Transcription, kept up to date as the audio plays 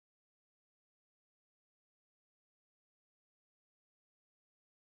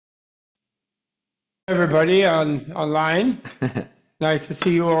Everybody online. Nice to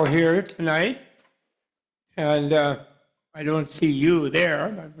see you all here tonight. And I don't see you there,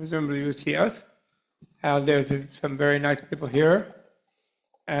 but presumably you see us. And there's some very nice people here.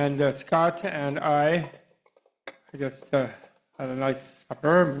 And Scott and I just had a nice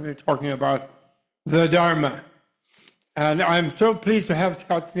supper. We were talking about the Dharma. And I'm so pleased to have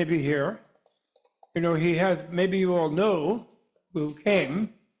Scott Snibbe here. You know, he has, maybe you all know who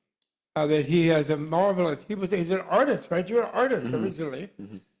came, that he has a marvelous, he's an artist, right? You're an artist originally.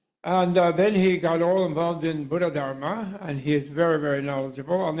 And then he got all involved in Buddha Dharma, and he is very, very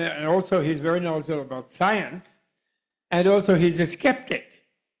knowledgeable. And also he's very knowledgeable about science. And also he's a skeptic.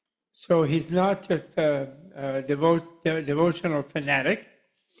 So he's not just a devotional fanatic.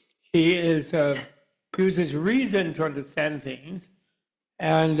 He uses reason to understand things.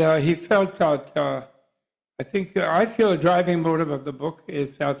 And he felt that, I feel a driving motive of the book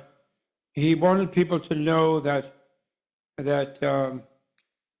is that he wanted people to know that the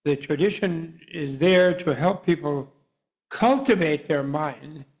tradition is there to help people cultivate their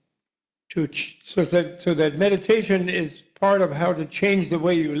mind, so that meditation is part of how to change the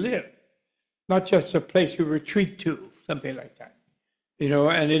way you live, not just a place you retreat to, something like that. You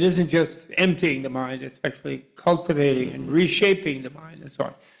know, and it isn't just emptying the mind; it's actually cultivating and reshaping the mind and so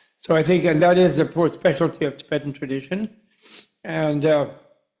on. So I think, and that is the core specialty of Tibetan tradition, and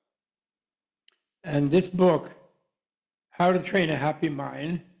this book, How to Train a Happy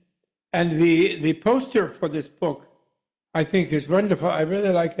Mind, and the poster for this book, I think is wonderful. I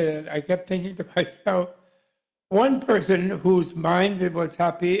really like it. I kept thinking to myself, one person whose mind was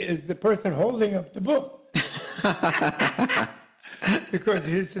happy is the person holding up the book. Because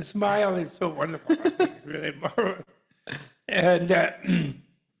his smile is so wonderful. I think it's really marvelous. And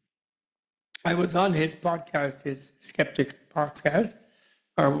I was on his podcast, his Skeptic podcast,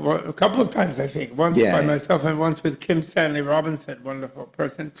 a couple of times, I think. Once by myself and once with Kim Stanley Robinson, wonderful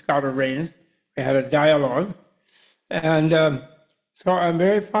person, Scott arranged. We had a dialogue. And so I'm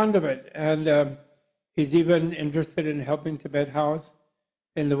very fond of it. And he's even interested in helping Tibet House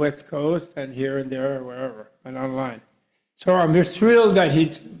in the West Coast and here and there, or wherever, and online. So I'm just thrilled that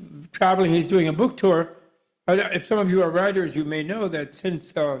he's traveling. He's doing a book tour. If some of you are writers, you may know that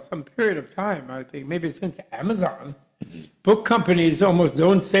since some period of time, I think maybe since Amazon, book companies almost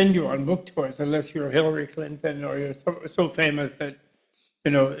don't send you on book tours unless you're Hillary Clinton or you're so famous that,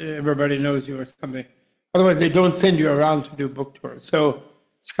 you know, everybody knows you or something. Otherwise, they don't send you around to do book tours. So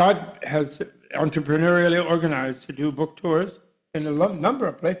Scott has entrepreneurially organized to do book tours in a number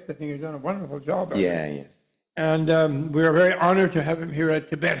of places. I think he's done a wonderful job. And we are very honored to have him here at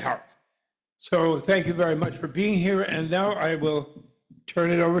Tibet House. So thank you very much for being here. And now I will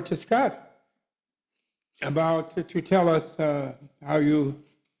turn it over to Scott to tell us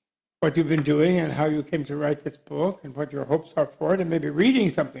what you've been doing and how you came to write this book and what your hopes are for it, and maybe reading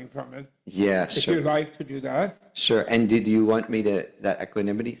something from it. Yeah, if you'd like to do that. Sure. And did you want me to, that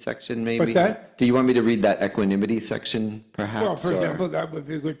equanimity section maybe? What's that? Do you want me to read that equanimity section perhaps? Well, for example, that would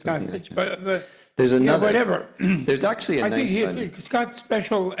be a good passage. Like but there's another. Whatever. There's actually a nice one. I think Scott's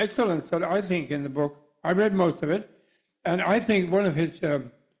special excellence that I think in the book, I read most of it, and I think one of his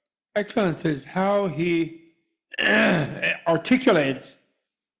excellence is how he articulates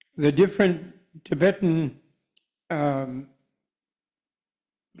the different Tibetan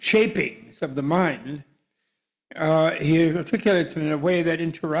shapings of the mind. He articulates them in a way that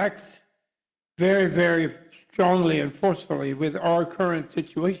interacts very, very strongly and forcefully with our current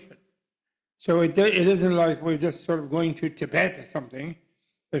situation. So it isn't like we're just sort of going to Tibet or something.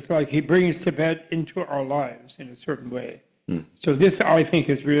 It's like he brings Tibet into our lives in a certain way. So this, I think,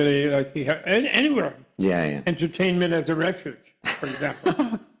 is really like anywhere. Entertainment as a refuge, for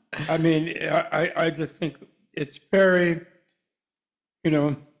example. I mean, I just think it's very,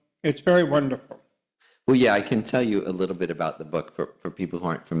 it's very wonderful. Well, yeah, I can tell you a little bit about the book for people who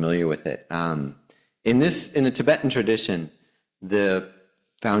aren't familiar with it. In the Tibetan tradition, the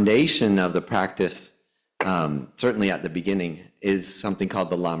foundation of the practice, certainly at the beginning, is something called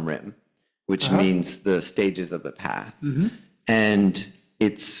the Lam Rim, which means the stages of the path. And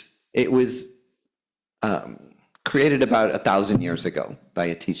it was created about 1,000 years ago by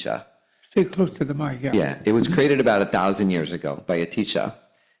Atisha. Stay close to the mic, yeah. Yeah, it was created about 1,000 years ago by Atisha,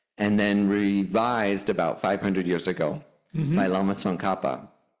 and then revised about 500 years ago by Lama Tsongkhapa.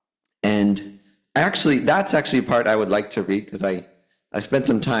 And actually, that's actually a part I would like to read, because I spent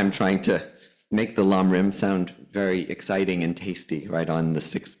some time trying to make the Lam Rim sound very exciting and tasty right on the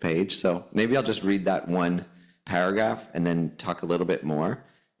 6th page. So maybe I'll just read that one paragraph and then talk a little bit more,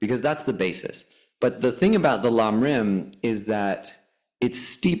 because that's the basis. But the thing about the Lam Rim is that it's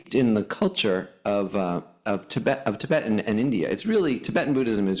steeped in the culture of Tibet and India. It's really, Tibetan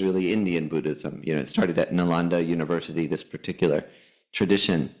Buddhism is really Indian Buddhism. It started at Nalanda University, this particular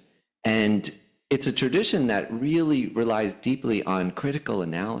tradition. And it's a tradition that really relies deeply on critical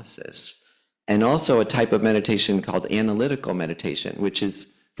analysis, and also a type of meditation called analytical meditation, which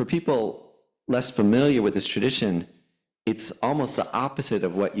is, for people less familiar with this tradition, it's almost the opposite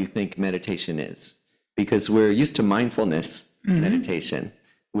of what you think meditation is, because we're used to mindfulness meditation,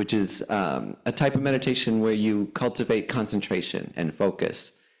 which is a type of meditation where you cultivate concentration and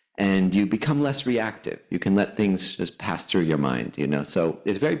focus, and you become less reactive. You can let things just pass through your mind, so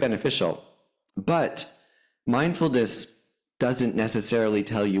it's very beneficial. But mindfulness doesn't necessarily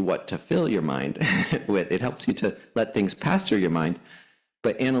tell you what to fill your mind with. It helps you to let things pass through your mind.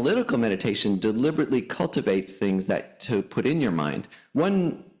 But analytical meditation deliberately cultivates things that to put in your mind.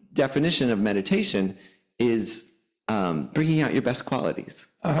 One definition of meditation is bringing out your best qualities,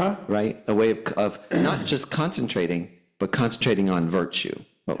 right? A way of not just concentrating, but concentrating on virtue,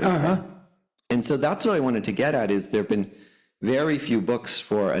 what we say. And so that's what I wanted to get at, is there have been very few books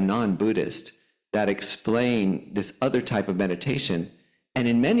for a non-Buddhist that explain this other type of meditation. And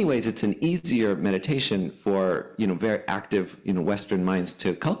in many ways, it's an easier meditation for, very active, Western minds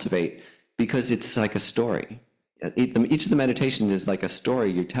to cultivate, because it's like a story. Each of the meditations is like a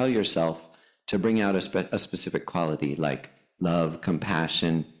story you tell yourself to bring out a specific quality, like love,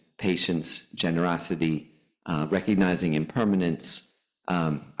 compassion, patience, generosity, recognizing impermanence.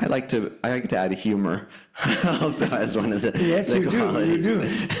 I like to add humor also as one of the qualities. You do.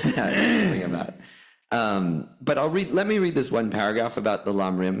 Think about. But let me read this one paragraph about the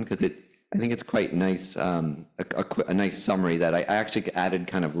Lam Rim, because I think it's quite nice, a nice summary that I actually added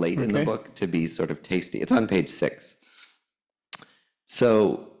kind of late in the book to be sort of tasty. It's on page 6.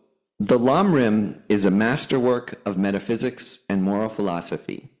 So, the Lam Rim is a masterwork of metaphysics and moral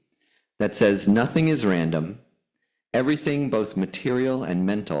philosophy that says nothing is random, everything, both material and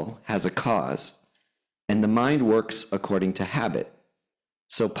mental, has a cause, and the mind works according to habit.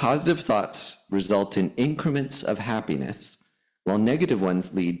 So positive thoughts result in increments of happiness, while negative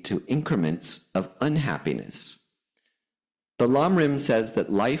ones lead to increments of unhappiness. The Lam Rim says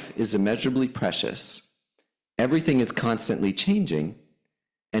that life is immeasurably precious, everything is constantly changing,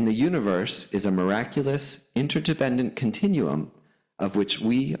 and the universe is a miraculous, interdependent continuum of which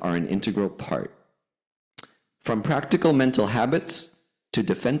we are an integral part. From practical mental habits to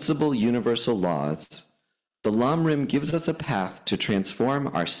defensible universal laws, the Lam Rim gives us a path to transform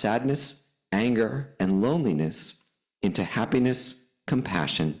our sadness, anger, and loneliness into happiness,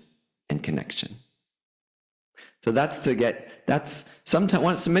 compassion, and connection. So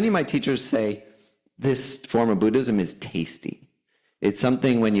sometimes many of my teachers say this form of Buddhism is tasty. It's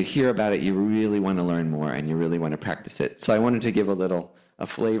something when you hear about it, you really want to learn more and you really want to practice it. So I wanted to give a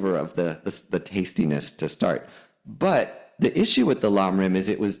flavor of the tastiness to start. But the issue with the Lam Rim is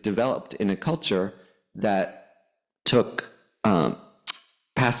it was developed in a culture that took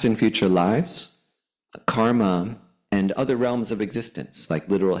past and future lives, karma, and other realms of existence, like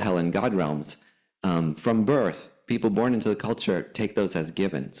literal hell and God realms, from birth. People born into the culture take those as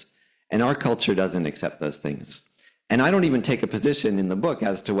givens. And our culture doesn't accept those things. And I don't even take a position in the book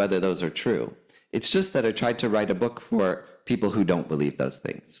as to whether those are true. It's just that I tried to write a book for people who don't believe those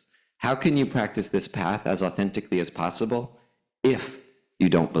things. How can you practice this path as authentically as possible if you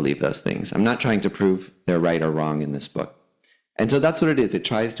don't believe those things? I'm not trying to prove they're right or wrong in this book. And so that's what it is. It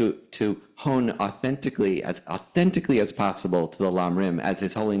tries to hone authentically as possible to the Lam Rim, as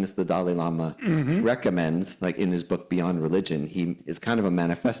His Holiness the Dalai Lama recommends, like in his book Beyond Religion. He is kind of a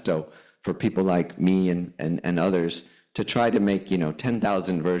manifesto for people like me and others to try to make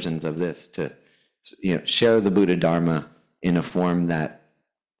 10,000 versions of this, to share the Buddha Dharma in a form that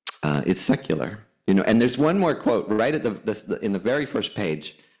is secular. And there's one more quote right at in the very first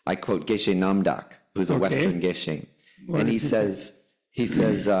page. I quote Geshe Namdak, who's a Western Geshe, and he says,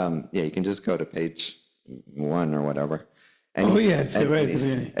 you can just go to page 1 or whatever. And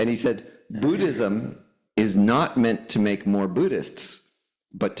he said, Buddhism is not meant to make more Buddhists,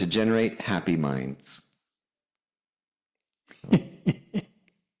 but to generate happy minds.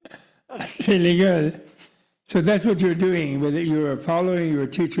 That's really good. So that's what you're doing, whether you're following your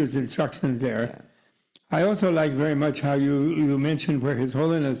teacher's instructions there. Yeah. I also like very much how you mentioned where His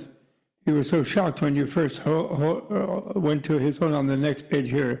Holiness, you were so shocked when you first went to His Holiness on the next page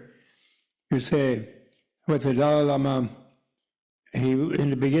here. You say, with the Dalai Lama, in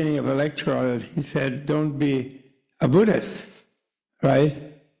the beginning of a lecture on it, he said, don't be a Buddhist, right?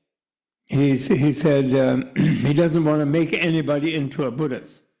 He said he doesn't want to make anybody into a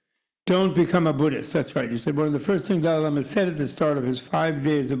Buddhist. don't become a Buddhist. That's right. You said one of the first things Dalai Lama said at the start of his 5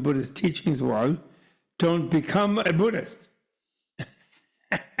 days of Buddhist teachings was, don't become a Buddhist.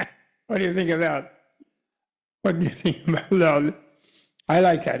 What do you think of that? What do you think about that? I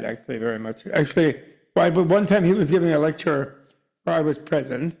like that actually very much. Actually, one time he was giving a lecture where I was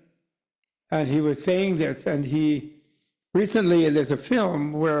present, and he was saying this, and recently there's a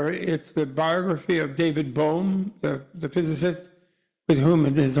film where it's the biography of David Bohm, the physicist, with whom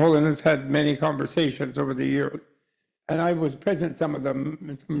His Holiness had many conversations over the years. And I was present some of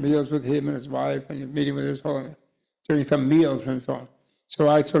them, some meals with him and his wife, and meeting with His Holiness during some meals and so on. So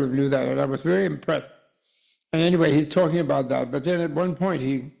I sort of knew that, and I was very impressed. And anyway, he's talking about that. But then at one point,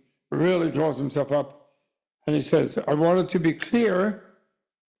 he really draws himself up, and he says, I wanted to be clear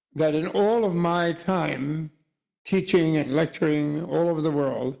that in all of my time teaching and lecturing all over the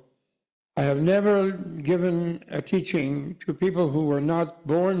world, I have never given a teaching to people who were not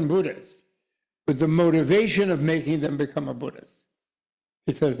born Buddhists with the motivation of making them become a Buddhist.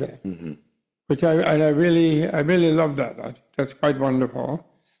 He says that, which I really love that. I think that's quite wonderful,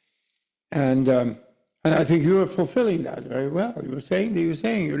 and I think you are fulfilling that very well. You were saying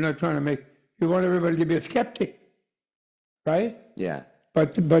you're not trying to you want everybody to be a skeptic, right? Yeah.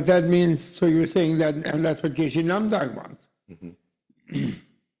 But that means, so you're saying that, and that's what Geshe Namdang wants.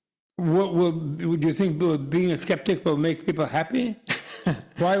 Would you think being a skeptic will make people happy?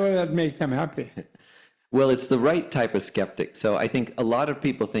 Why will that make them happy? Well, it's the right type of skeptic. So I think a lot of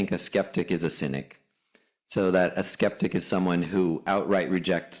people think a skeptic is a cynic. So that a skeptic is someone who outright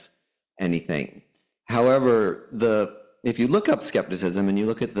rejects anything. However, if you look up skepticism and you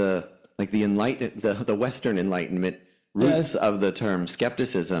look at the Western Enlightenment roots of the term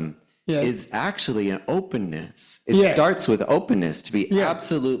skepticism, is actually an openness. It starts with openness, to be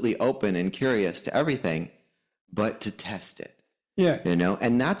absolutely open and curious to everything, but to test it.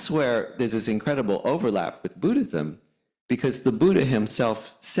 And that's where there's this incredible overlap with Buddhism, because the Buddha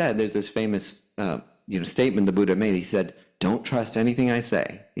himself said, there's this famous statement the Buddha made. He said, don't trust anything I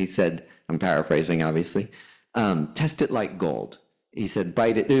say. He said, I'm paraphrasing obviously, test it like gold. He said,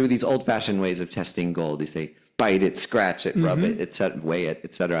 bite it. There were these old-fashioned ways of testing gold. You say, bite it, scratch it, rub it, weigh it,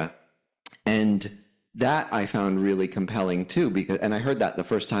 etc. And that I found really compelling too, and I heard that the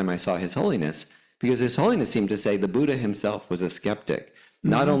first time I saw His Holiness, because His Holiness seemed to say the Buddha himself was a skeptic.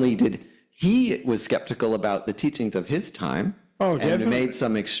 Not only did he was skeptical about the teachings of his time, and made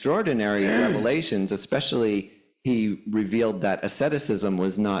some extraordinary revelations, especially he revealed that asceticism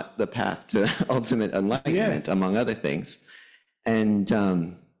was not the path to ultimate enlightenment, among other things. And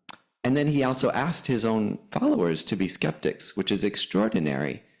then he also asked his own followers to be skeptics, which is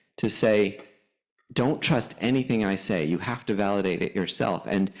extraordinary, to say, don't trust anything I say. You have to validate it yourself.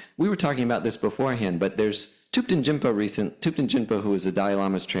 And we were talking about this beforehand, but there's Thupten Jinpa, who is the Dalai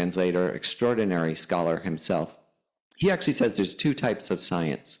Lama's translator, extraordinary scholar himself. He actually says there's two types of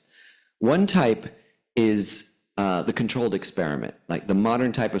science. One type is the controlled experiment, like the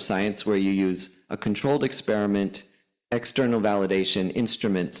modern type of science where you use a controlled experiment, external validation,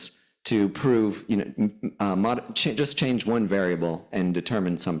 instruments to prove, just change one variable and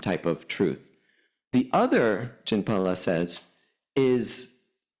determine some type of truth. The other, Jinpala says, is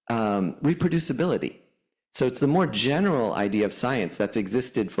reproducibility. So it's the more general idea of science that's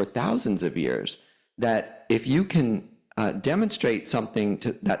existed for thousands of years, that if you can demonstrate something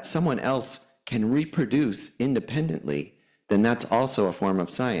that someone else can reproduce independently, then that's also a form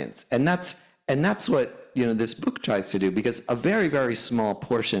of science. And that's what this book tries to do, because a very, very small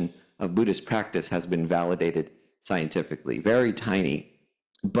portion of Buddhist practice has been validated scientifically, very tiny,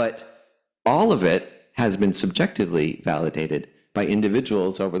 but all of it has been subjectively validated by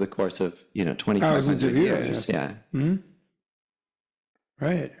individuals over the course of 2,500 years. Yeah. Mm-hmm.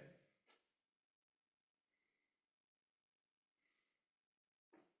 Right.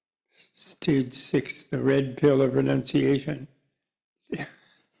 Stage 6, the red pill of renunciation. Do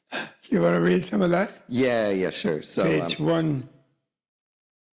you want to read some of that? Yeah, sure. So page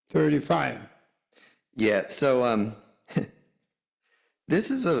 135. Yeah. So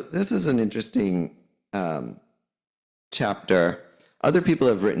this is an interesting chapter. Other people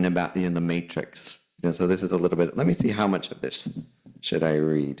have written about the Matrix. So this is a little bit. Let me see how much of this should I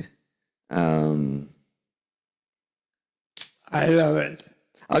read. I love it.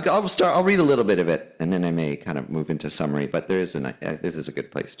 I'll read a little bit of it, and then I may kind of move into summary. But this is a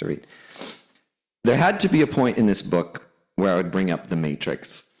good place to read. There had to be a point in this book where I would bring up The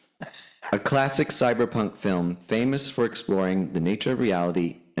Matrix, a classic cyberpunk film famous for exploring the nature of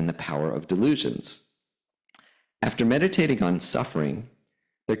reality and the power of delusions. After meditating on suffering,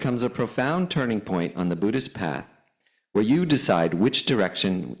 there comes a profound turning point on the Buddhist path where you decide which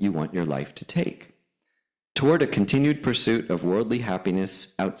direction you want your life to take, toward a continued pursuit of worldly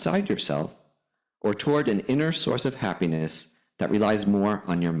happiness outside yourself, or toward an inner source of happiness that relies more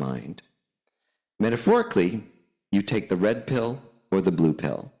on your mind. Metaphorically, you take the red pill or the blue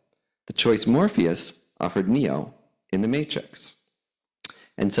pill, the choice Morpheus offered Neo in The Matrix.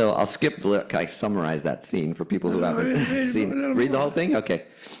 And so I'll skip, I summarize that scene for people who haven't seen it. Read the whole thing? Okay.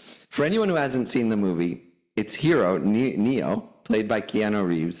 For anyone who hasn't seen the movie, its hero, Neo, played by Keanu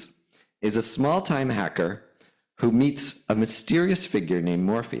Reeves, is a small-time hacker who meets a mysterious figure named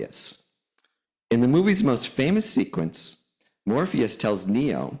Morpheus. In the movie's most famous sequence, Morpheus tells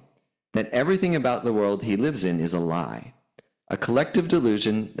Neo that everything about the world he lives in is a lie, a collective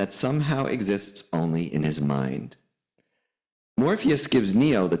delusion that somehow exists only in his mind. Morpheus gives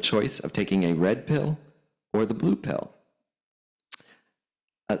Neo the choice of taking a red pill or the blue pill.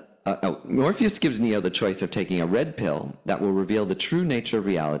 Morpheus gives Neo the choice of taking a red pill that will reveal the true nature of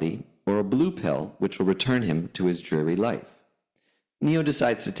reality, or a blue pill which will return him to his dreary life. Neo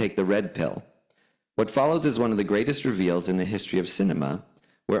decides to take the red pill. What follows is one of the greatest reveals in the history of cinema,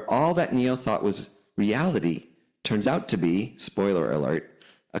 where all that Neo thought was reality turns out to be, spoiler alert,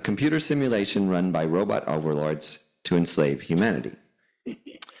 a computer simulation run by robot overlords to enslave humanity.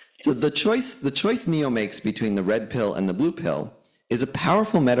 So the choice Neo makes between the red pill and the blue pill is a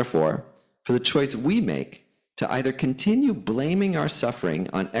powerful metaphor for the choice we make to either continue blaming our suffering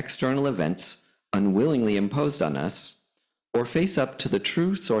on external events unwillingly imposed on us, or face up to the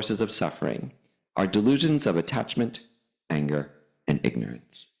true sources of suffering, our delusions of attachment, anger, and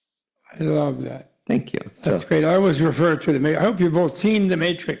ignorance. I love that. Thank you. That's great. I always refer to the Matrix. I hope you've both seen The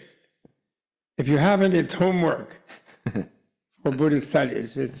Matrix. If you haven't, it's homework for Buddhist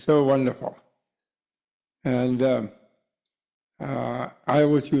studies. It's so wonderful. And I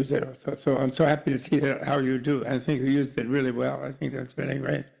always use it. So I'm so happy to see how you do. I think you used it really well. I think that's really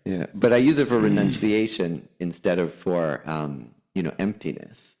great. Yeah, but I use it for renunciation instead of for,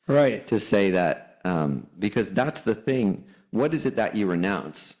 emptiness. Right. To say that, because that's the thing. What is it that you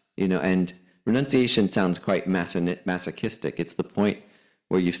renounce? And renunciation sounds quite masochistic. It's the point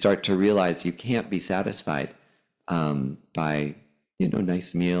where you start to realize you can't be satisfied by,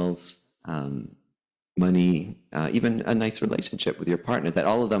 nice meals, money, even a nice relationship with your partner, that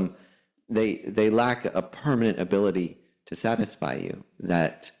all of them, they lack a permanent ability to satisfy you,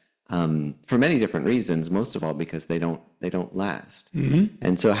 that for many different reasons, most of all because they don't last. Mm-hmm.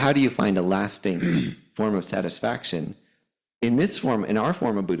 And so how do you find a lasting form of satisfaction? In our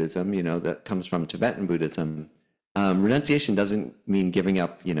form of Buddhism, that comes from Tibetan Buddhism, renunciation doesn't mean giving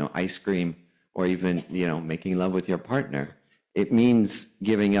up, ice cream or even, making love with your partner. It means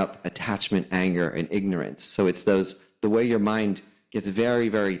giving up attachment, anger, and ignorance. So it's the way your mind gets very,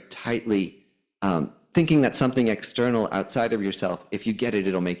 very tightly thinking that something external outside of yourself, if you get it,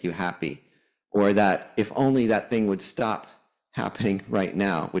 it'll make you happy. Or that if only that thing would stop happening right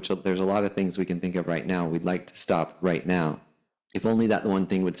now, which there's a lot of things we can think of right now we'd like to stop right now. If only that one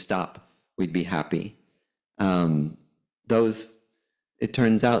thing would stop, we'd be happy. It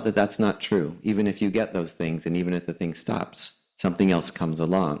turns out that that's not true. Even if you get those things, and even if the thing stops, something else comes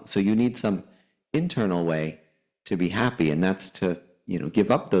along. So you need some internal way to be happy, and that's to,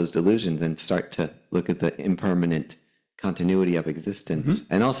 give up those delusions and start to look at the impermanent continuity of existence,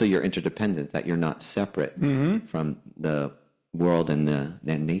 mm-hmm. and also your interdependence, that you're not separate mm-hmm. from the world and the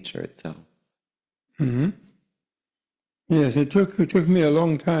nature itself. Mm-hmm. Yes, it took me a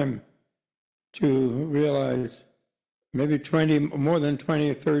long time to realize, maybe more than 20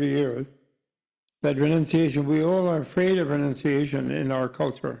 or 30 years, that renunciation, we all are afraid of renunciation in our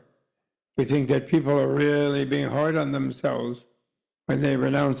culture. We think that people are really being hard on themselves when they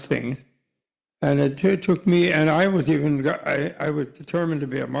renounce things. And it took me, and I was determined to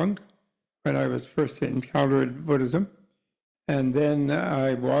be a monk when I was first encountered Buddhism. And then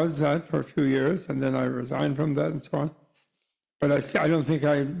I was that for a few years, and then I resigned from that and so on. But I don't think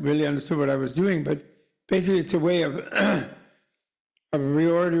I really understood what I was doing, but basically it's a way of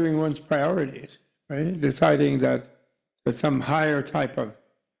reordering one's priorities, right? Deciding that there's some higher type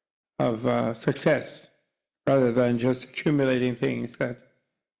of success rather than just accumulating things that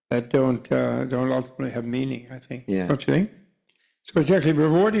don't ultimately have meaning, I think. Yeah. Don't you think? So it's actually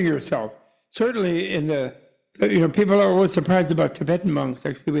rewarding yourself. Certainly people are always surprised about Tibetan monks.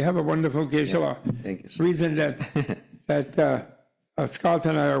 Actually, we have a wonderful geshe-la. Yeah. Reason that Scott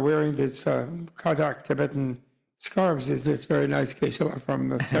and I are wearing this Kadak Tibetan scarves is this very nice geshe-la from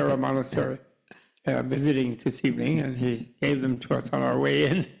the Sera Monastery, visiting this evening, and he gave them to us on our way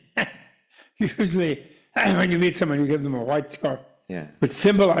in. Usually, when you meet someone, you give them a white scarf, which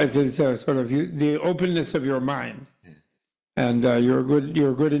symbolizes sort of the openness of your mind. and your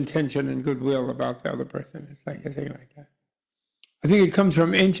good intention and goodwill about the other person. It's like a thing like that. I think it comes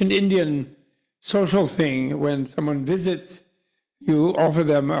from ancient Indian social thing. When someone visits, you offer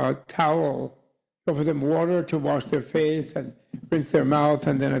them a towel, offer them water to wash their face and rinse their mouth,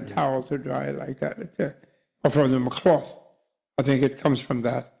 and then a towel to dry like that. Offer them a cloth. I think it comes from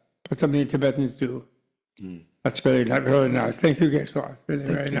that. But something Tibetans do. That's very nice. Thank you, Geshe. Really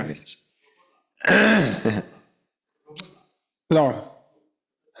very nice. Laura.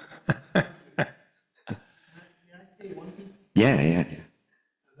 Yeah.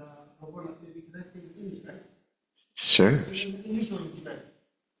 Sure.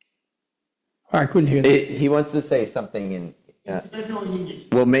 I couldn't hear that. He wants to say something in.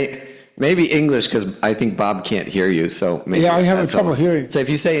 Well, maybe English, because I think Bob can't hear you. So maybe Yeah, I have trouble hearing. So if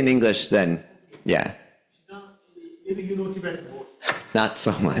you say in English, then yeah. Maybe you know Tibetan words. Not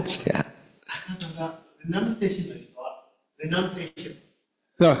so much. Yeah. Renunciation. Renunciation.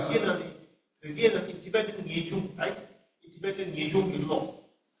 No. Again, in Tibetan Yechung, right? In Tibetan Yechung law.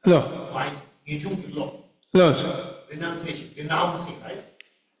 No. Right? Yechung law. No. Renunciation, renouncing, right?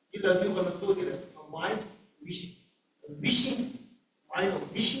 Either you're going to so get a mind wishing. Mind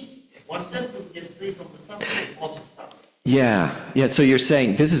of wishing oneself to get free from the suffering, cause of suffering. Yeah. So you're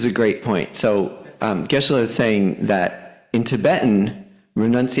saying, this is a great point. So Geshe is saying that in Tibetan,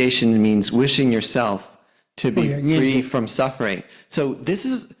 renunciation means wishing yourself to be free from suffering. So this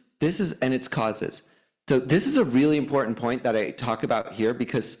is, and its causes. So this is a really important point that I talk about here,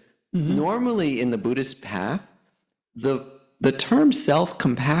 because normally in the Buddhist path, the term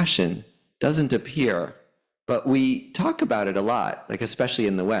self-compassion doesn't appear, but we talk about it a lot, like especially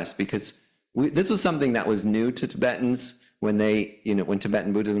in the West, because this was something that was new to Tibetans when when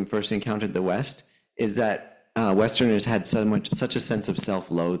Tibetan Buddhism first encountered the West, is that Westerners had such a sense of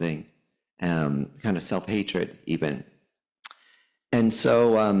self-loathing, kind of self-hatred even. And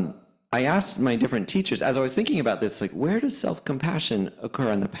so I asked my different teachers, as I was thinking about this, like, where does self-compassion occur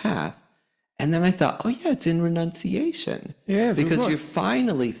on the path? And then I thought, oh yeah, it's in renunciation. Yes, because you're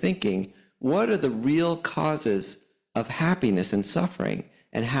finally thinking, what are the real causes of happiness and suffering?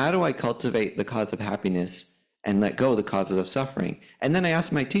 And how do I cultivate the cause of happiness and let go of the causes of suffering? And then I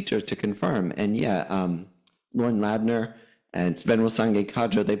asked my teacher to confirm. And yeah, Lorne Ladner and Venerable Sangye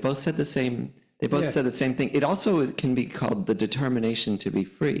Kadra, they both said the same. They both said the same thing. It also can be called the determination to be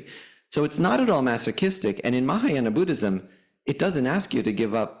free. So it's not at all masochistic. And in Mahayana Buddhism, it doesn't ask you to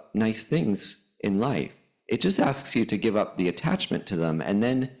give up nice things in life. It just asks you to give up the attachment to them. And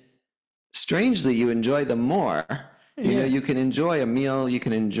then, strangely, you enjoy them more. You know, you can enjoy a meal, you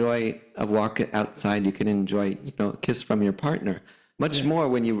can enjoy a walk outside, you can enjoy, a kiss from your partner. Much more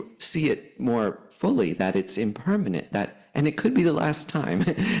when you see it more fully, that it's impermanent, and it could be the last time.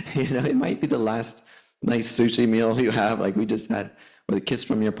 It might be the last nice sushi meal you have, like we just had, or a kiss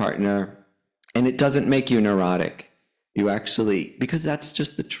from your partner. And it doesn't make you neurotic. You actually, because that's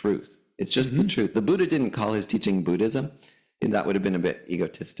just the truth. It's just the truth. The Buddha didn't call his teaching Buddhism, and that would have been a bit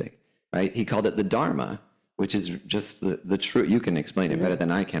egotistic, right? He called it the Dharma, which is just the truth. You can explain it better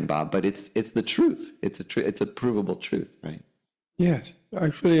than I can, Bob, but it's the truth. It's a provable truth, right? Yes,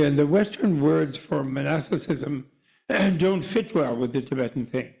 actually, and the Western words for monasticism don't fit well with the Tibetan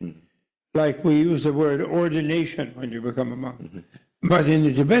thing. Like we use the word ordination when you become a monk. But in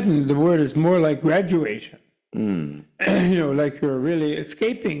the Tibetan, the word is more like graduation. Like you're really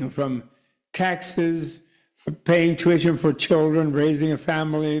escaping from taxes, paying tuition for children, raising a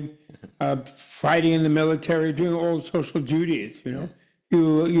family, fighting in the military, doing all social duties.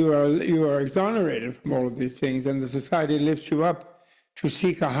 You are exonerated from all of these things, and the society lifts you up to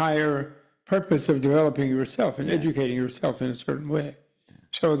seek a higher purpose of developing yourself and educating yourself in a certain way.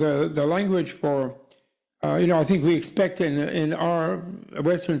 So the language for I think we expect in our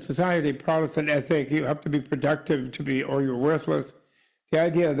Western society, Protestant ethic, you have to be productive or you're worthless. The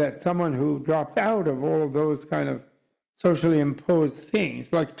idea that someone who dropped out of all of those kind of socially imposed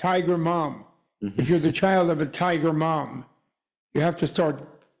things, like tiger mom, if you're the child of a tiger mom, you have to start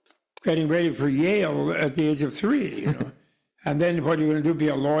getting ready for Yale at the age of 3, And then what are you going to do, be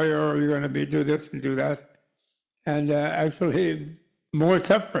a lawyer, or you're going to do this and do that? And actually, more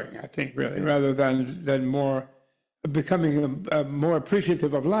suffering, I think, really, rather than more becoming more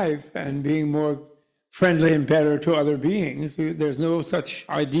appreciative of life and being more friendly and better to other beings. There's no such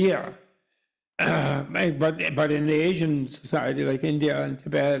idea. But in the Asian society, like India and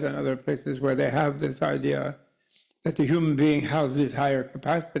Tibet and other places where they have this idea that the human being has these higher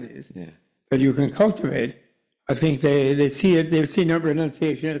capacities that you can cultivate, I think they see it. They've seen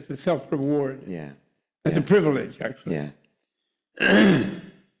renunciation as a self-reward. As a privilege, actually.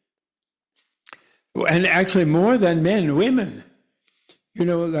 And actually more than men, women. You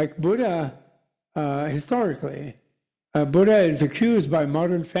know, like Buddha, historically, Buddha is accused by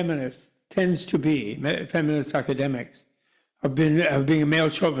modern feminists, tends to be, feminist academics, of being a male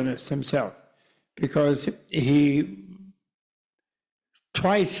chauvinist himself, because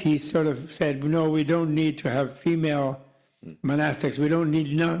twice he sort of said, no, we don't need to have female monastics, we don't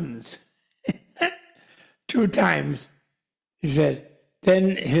need nuns. 2 times, he said.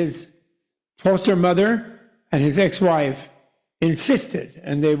 Then his foster mother and his ex-wife insisted,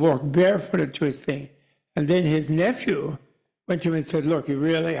 and they walked barefooted to his thing. And then his nephew went to him and said, look, you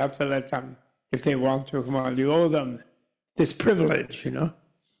really have to let them, if they want to, come on, you owe them this privilege, you know?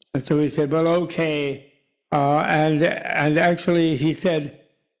 And so he said, well, okay. And actually he said,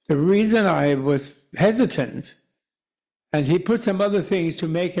 the reason I was hesitant, and he put some other things to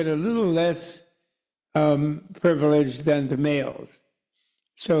make it a little less privileged than the males.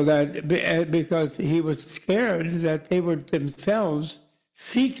 So that, because he was scared that they would themselves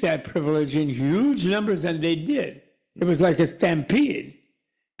seek that privilege in huge numbers, and they did. It was like a stampede,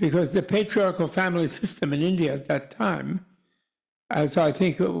 because the patriarchal family system in India at that time, as I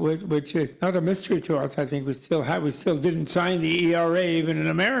think, which is not a mystery to us, I think we still didn't sign the ERA even in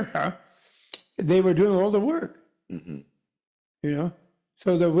America, they were doing all the work, you know?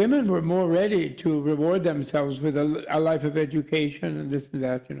 So the women were more ready to reward themselves with a life of education and this and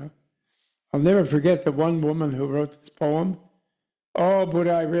that, you know. I'll never forget the one woman who wrote this poem. Oh,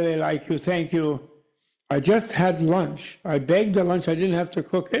 Buddha, I really like you. Thank you. I just had lunch. I begged the lunch. I didn't have to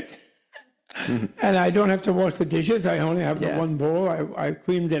cook it. And I don't have to wash the dishes. I only have the one bowl. I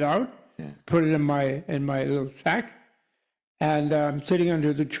creamed it out, put it in my little sack. And I'm sitting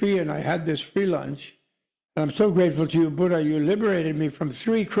under the tree, and I had this free lunch. I'm so grateful to you, Buddha. You liberated me from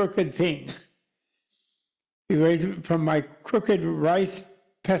 3 crooked things. You raised from my crooked rice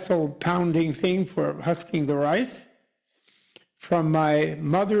pestle pounding thing for husking the rice, from my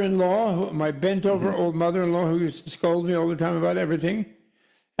mother-in-law, my bent-over old mother-in-law who used to scold me all the time about everything,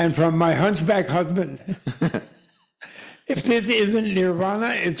 and from my hunchback husband. If this isn't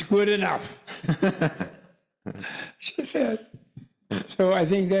nirvana, it's good enough, she said. So I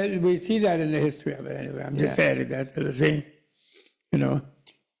think that we see that in the history of it anyway. I'm just adding that to the thing, you know.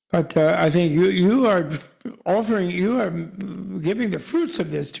 But I think you are giving the fruits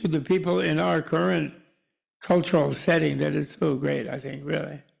of this to the people in our current cultural setting that is so great, I think,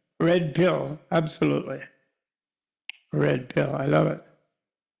 really. Red pill, absolutely. Red pill, I love it.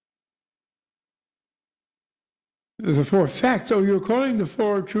 The 4 facts. Oh, you're calling the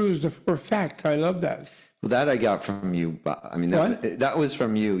 4 truths the 4 facts. I love that. Well, that I got from you. I mean, that was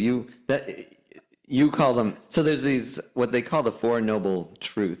from you. You call them. So there's these what they call the 4 noble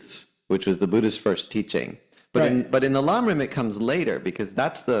truths, which was the Buddha's first teaching. But in the Lamrim it comes later, because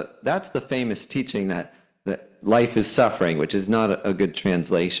that's the famous teaching that life is suffering, which is not a good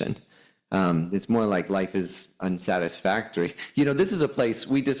translation. It's more like life is unsatisfactory. You know, this is a place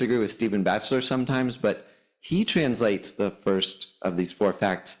we disagree with Stephen Batchelor sometimes, but he translates the first of these 4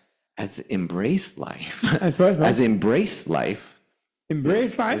 facts as embrace life. As embrace life.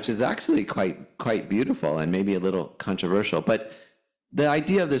 Embrace life? Which is actually quite beautiful and maybe a little controversial. But the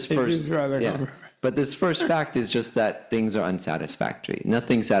idea of this but this first fact is just that things are unsatisfactory.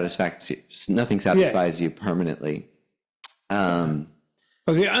 Nothing satisfies you permanently. Well,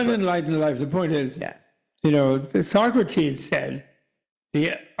 the unenlightened life, the point is, you know, Socrates said,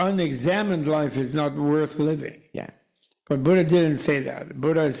 the unexamined life is not worth living. Yeah. But Buddha didn't say that.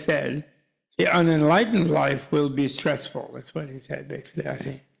 Buddha said, the unenlightened life will be stressful. That's what he said, basically, I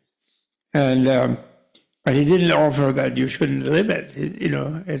think. And, but he didn't offer that you shouldn't live it. You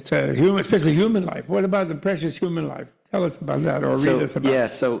know, it's a human, especially human life. What about the precious human life? Tell us about that, or read us about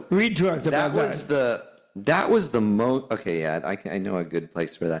it. Read to us about that. That was the most, okay, I know a good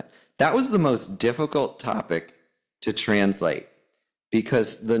place for that. That was the most difficult topic to translate,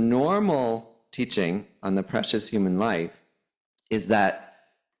 because the normal teaching on the precious human life is that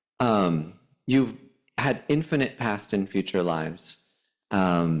you've had infinite past and future lives.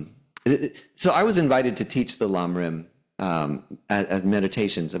 So I was invited to teach the Lamrim as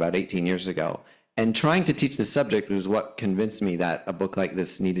meditations about 18 years ago. And trying to teach the subject was what convinced me that a book like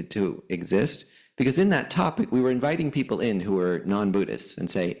this needed to exist. Because in that topic, we were inviting people in who were non-Buddhists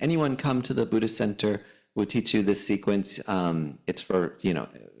and say, anyone come to the Buddhist Center, we'll teach you this sequence. It's for, you know,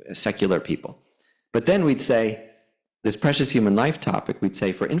 secular people. But then we'd say, this precious human life topic, we'd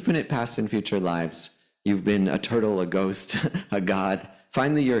say, for infinite past and future lives, you've been a turtle, a ghost, a god.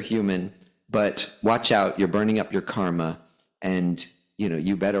 Finally, you're human, but watch out, you're burning up your karma, and you know,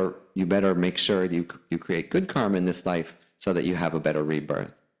 you better make sure you create good karma in this life so that you have a better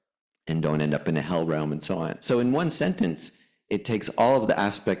rebirth. and don't end up in a hell realm and so on. So in one sentence, it takes all of the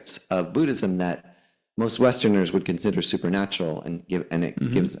aspects of Buddhism that most Westerners would consider supernatural and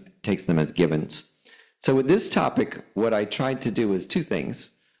takes them as givens. So with this topic, what I tried to do was two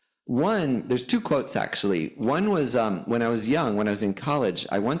things. One, there's two quotes actually. One was when I was young, when I was in college,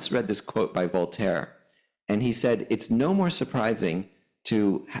 I once read this quote by Voltaire, and he said, "It's no more surprising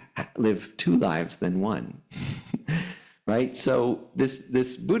to live two lives than one." Right? So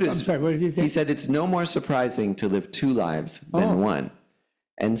this Buddhist, I'm sorry, what did you say? he said, "It's no more surprising to live two lives than one."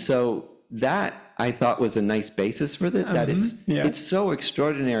 And so that I thought was a nice basis for that it's so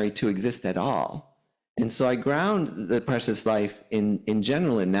extraordinary to exist at all. And so I ground the precious life in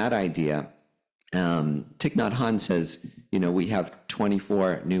general in that idea. Thich Nhat Hanh says, we have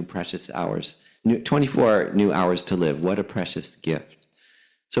 24 new precious hours, 24 new hours to live. What a precious gift.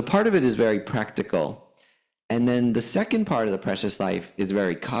 So part of it is very practical. And then the second part of the precious life is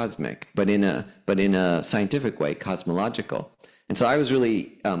very cosmic, but in a scientific way, cosmological. And so I was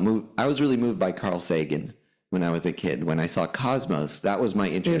really moved by Carl Sagan when I was a kid. When I saw Cosmos, that was my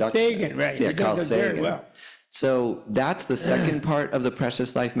introduction. Sagan, right? Yeah, Carl Sagan. Very well. So that's the second part of the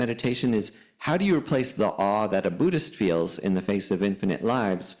precious life meditation is how do you replace the awe that a Buddhist feels in the face of infinite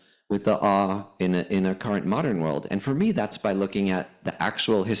lives with the awe in a current modern world? And for me, that's by looking at the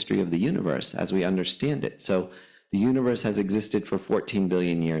actual history of the universe as we understand it. So the universe has existed for 14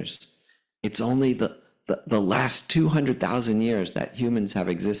 billion years. It's only the last 200,000 years that humans have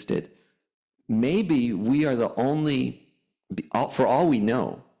existed. Maybe we are the only, for all we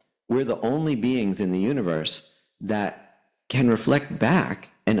know, we're the only beings in the universe that can reflect back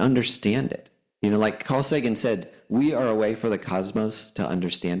and understand it. Like Carl Sagan said, we are a way for the cosmos to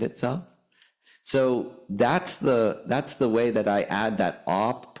understand itself. So that's the way that I add that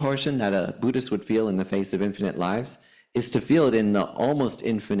awe portion that a Buddhist would feel in the face of infinite lives, is to feel it in the almost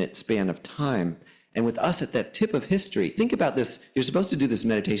infinite span of time. And with us at that tip of history, think about this. You're supposed to do this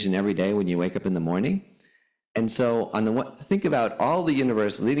meditation every day when you wake up in the morning. And so think about all the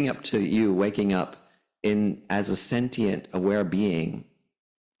universe leading up to you waking up as a sentient, aware being.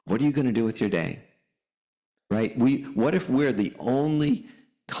 What are you going to do with your day? Right? What if we're the only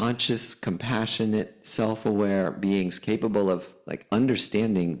conscious, compassionate, self-aware beings capable of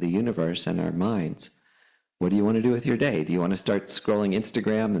understanding the universe and our minds? What do you want to do with your day? Do you want to start scrolling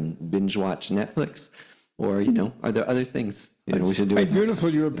Instagram and binge watch Netflix? Or, are there other things we should do? Quite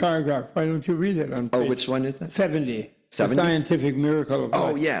beautiful, your paragraph. Why don't you read it on page which one is that? 70. 70? The scientific miracle of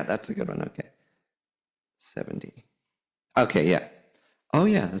life. Yeah, that's a good one. Okay. 70. Okay, yeah. Oh,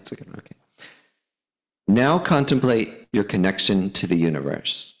 yeah, that's a good one. Okay. Now contemplate your connection to the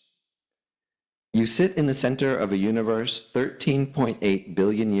universe. You sit in the center of a universe 13.8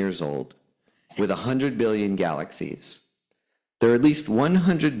 billion years old, with 100 billion galaxies. There are at least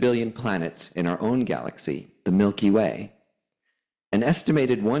 100 billion planets in our own galaxy, the Milky Way. An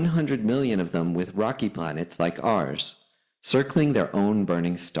estimated 100 million of them with rocky planets like ours, circling their own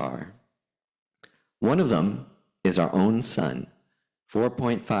burning star. One of them is our own sun,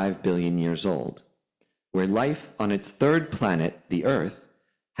 4.5 billion years old, where life on its third planet, the Earth,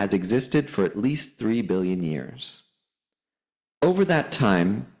 has existed for at least 3 billion years. Over that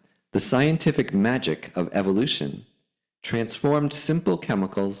time, the scientific magic of evolution transformed simple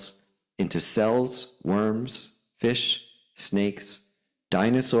chemicals into cells, worms, fish, snakes,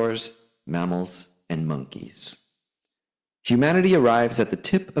 dinosaurs, mammals, and monkeys. Humanity arrives at the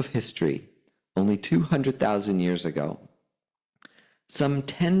tip of history only 200,000 years ago. Some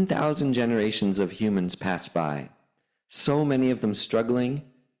 10,000 generations of humans pass by, so many of them struggling,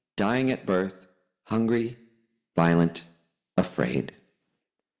 dying at birth, hungry, violent, afraid.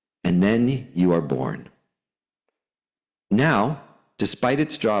 And then you are born. Now, despite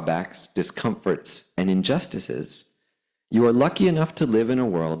its drawbacks, discomforts, and injustices, you are lucky enough to live in a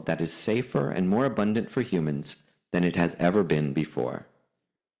world that is safer and more abundant for humans than it has ever been before.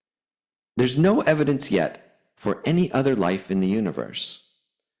 There's no evidence yet for any other life in the universe.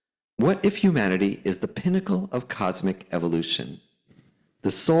 What if humanity is the pinnacle of cosmic evolution,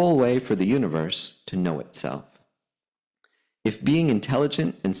 the sole way for the universe to know itself? If being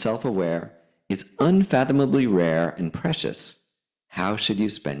intelligent and self-aware is unfathomably rare and precious, how should you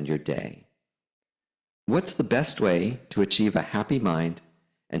spend your day? What's the best way to achieve a happy mind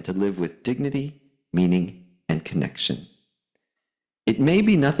and to live with dignity, meaning, and connection? It may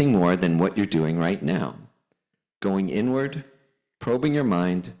be nothing more than what you're doing right now, going inward, probing your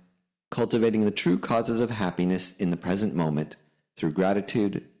mind, cultivating the true causes of happiness in the present moment through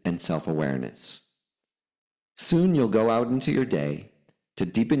gratitude and self-awareness. Soon you'll go out into your day to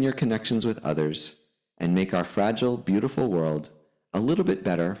deepen your connections with others and make our fragile, beautiful world a little bit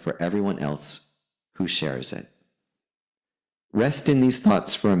better for everyone else who shares it. Rest in these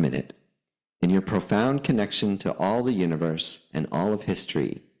thoughts for a minute, in your profound connection to all the universe and all of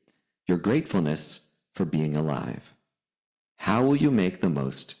history, your gratefulness for being alive. How will you make the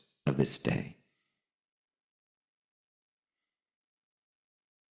most of this day?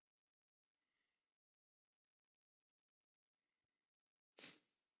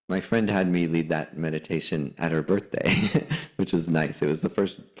 My friend had me lead that meditation at her birthday, which was nice. It was the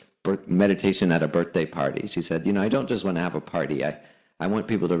first meditation at a birthday party. She said, I don't just want to have a party. I want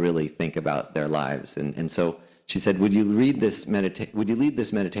people to really think about their lives. And so she said, would you lead this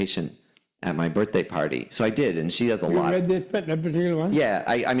meditation at my birthday party? So I did, and she does a lot. You read this particular one? Yeah,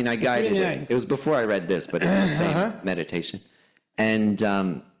 I mean, I guided really it. nice. It was before I read this, but it's the same meditation. And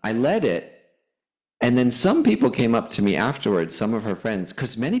I led it. And then some people came up to me afterwards, some of her friends,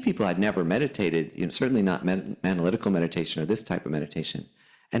 because many people had never meditated, certainly not analytical meditation or this type of meditation.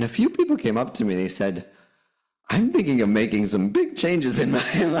 And a few people came up to me, they said, I'm thinking of making some big changes in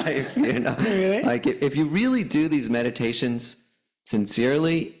my life. Really? Like if you really do these meditations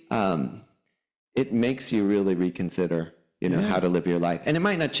sincerely, it makes you really reconsider, how to live your life. And it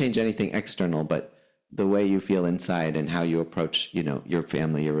might not change anything external, but the way you feel inside and how you approach, your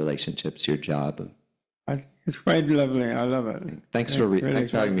family, your relationships, your job. It's quite lovely. I love it. Thanks for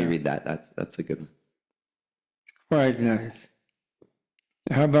having me read that. That's a good one. Quite nice.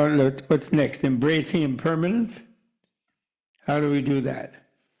 How about what's next? Embracing impermanence? How do we do that?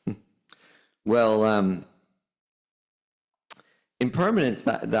 Well, impermanence,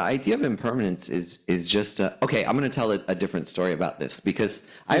 the idea of impermanence is just, okay, I'm going to tell a different story about this because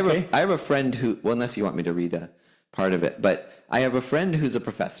I have a friend who, well, unless you want me to read a part of it, but I have a friend who's a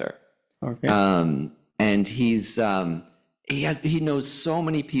professor. Okay. And he knows so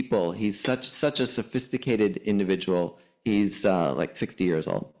many people. He's such a sophisticated individual. He's like 60 years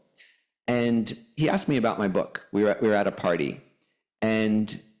old. And he asked me about my book. We were at a party,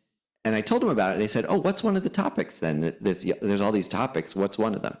 and I told him about it. They said, "Oh, what's one of the topics then? There's all these topics. What's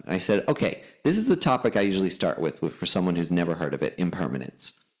one of them?" And I said, "Okay, this is the topic I usually start with for someone who's never heard of it: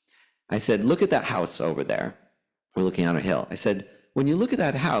 impermanence." I said, "Look at that house over there. We're looking on a hill." I said, "When you look at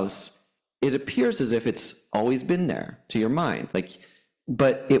that house, it appears as if it's always been there to your mind,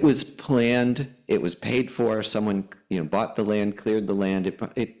 but it was planned, it was paid for. Someone, bought the land, cleared the land.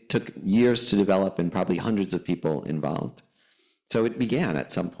 It took years to develop and probably hundreds of people involved. So it began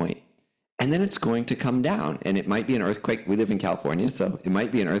at some point. And then it's going to come down, and it might be an earthquake. We live in California, so it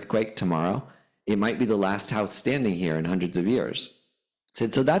might be an earthquake tomorrow. It might be the last house standing here in hundreds of years." I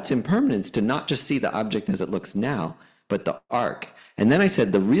said, so that's impermanence, to not just see the object as it looks now, but the arc. And then I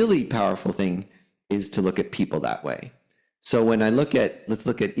said, the really powerful thing is to look at people that way. So when let's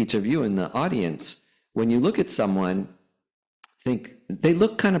look at each of you in the audience. When you look at someone, think they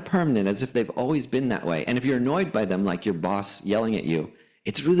look kind of permanent, as if they've always been that way. And if you're annoyed by them, like your boss yelling at you,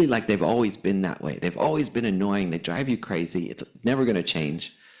 it's really like they've always been that way. They've always been annoying. They drive you crazy. It's never going to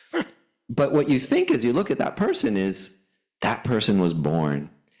change. But what you think as you look at that person is, that person was born.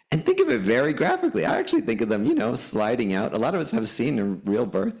 And think of it very graphically. I actually think of them, sliding out. A lot of us have seen a real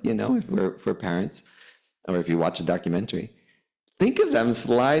birth, if we're parents, or if you watch a documentary. Think of them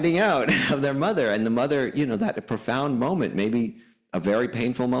sliding out of their mother, and the mother, that profound moment, maybe a very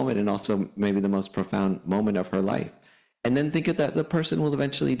painful moment, and also maybe the most profound moment of her life. And then think of that the person will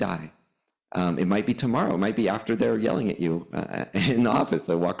eventually die. It might be tomorrow. It might be after they're yelling at you in the office.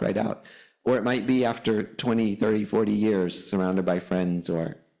 They'll walk right out. Or it might be after 20, 30, 40 years surrounded by friends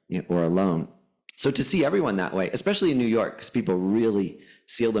or alone. So to see everyone that way, especially in New York, because people really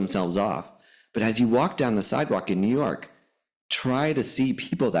seal themselves off. But as you walk down the sidewalk in New York, try to see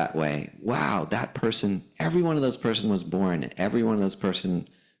people that way. Wow, that person, every one of those person was born. Every one of those person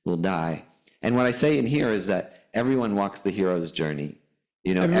will die. And what I say in here is that everyone walks the hero's journey.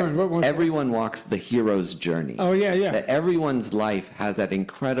 Everyone walks the hero's journey. Oh, yeah. That everyone's life has that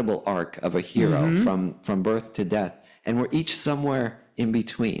incredible arc of a hero from birth to death. And we're each somewhere in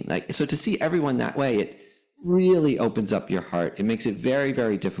between. So to see everyone that way, it really opens up your heart. It makes it very,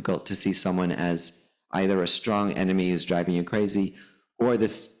 very difficult to see someone as either a strong enemy who's driving you crazy, or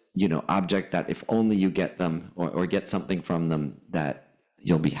this, object that if only you get them or get something from them, that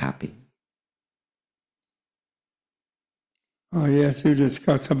you'll be happy. Oh, yes, you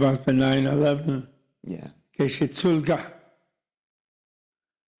discuss about the 9/11. Yeah. Keshitsulga.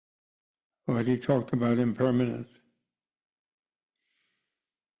 What he talked about impermanence.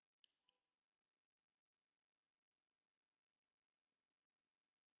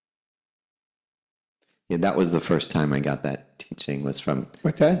 Yeah, that was the first time I got that teaching was from.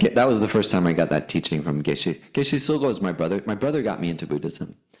 What's that? That was the first time I got that teaching from Geshe. Geshe Silga was my brother. My brother got me into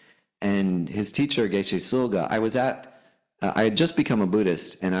Buddhism. And his teacher, Geshe Silga, I had just become a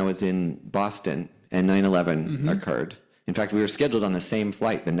Buddhist, and I was in Boston, and 9/11 occurred. In fact, we were scheduled on the same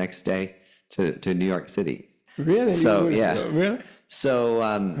flight the next day to New York City. Really? So, yeah. Really? So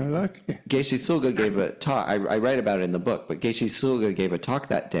Lucky. Geshe Silga gave a talk. I write about it in the book, but Geshe Silga gave a talk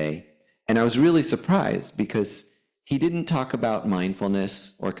that day, and I was really surprised because he didn't talk about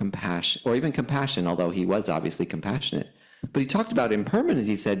mindfulness or compassion, or even compassion, although he was obviously compassionate. But he talked about impermanence.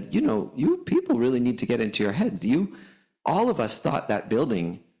 He said, you people really need to get into your heads. All of us thought that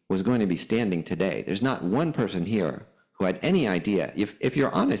building was going to be standing today. There's not one person here who had any idea. If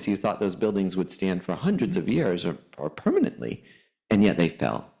you're honest, you thought those buildings would stand for hundreds of years or permanently, and yet they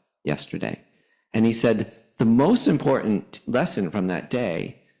fell yesterday. And he said, the most important lesson from that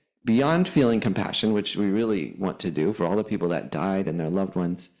day, beyond feeling compassion, which we really want to do for all the people that died and their loved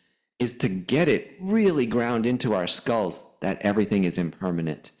ones, is to get it really ground into our skulls that everything is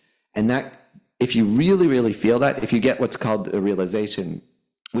impermanent. And that if you really, really feel that, if you get what's called a realization,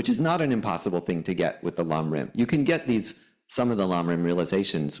 which is not an impossible thing to get with the Lam Rim. You can get some of the Lam Rim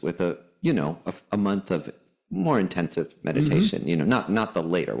realizations with a month of more intensive meditation, not the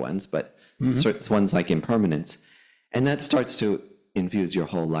later ones, but certain ones like impermanence. And that starts to infuse your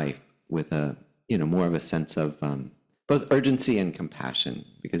whole life with more of a sense of both urgency and compassion,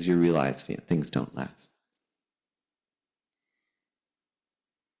 because you realize things don't last.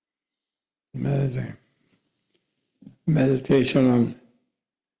 Meditation on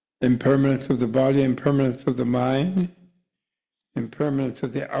impermanence of the body, impermanence of the mind, impermanence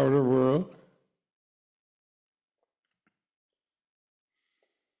of the outer world.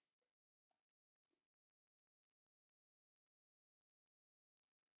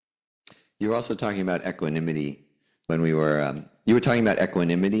 You were also talking about equanimity when we were, you were talking about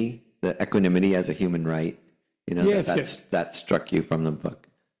equanimity, the equanimity as a human right. Yes. That struck you from the book.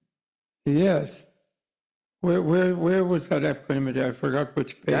 Yes. Where was that equanimity? I forgot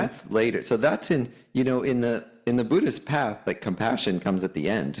which page. That's later. So that's in the Buddhist path, like compassion comes at the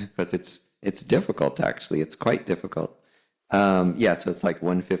end, because it's difficult actually. It's quite difficult. So it's like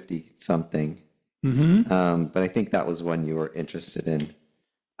 150 something. But I think that was one you were interested in.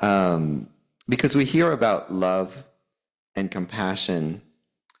 Because we hear about love and compassion,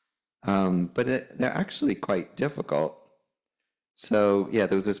 but they're actually quite difficult. So there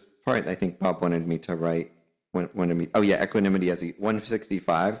was this part I think Bob wanted me to write. Equanimity as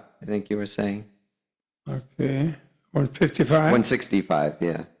 165, I think you were saying. Okay, 155? 165,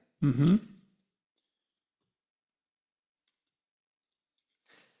 yeah.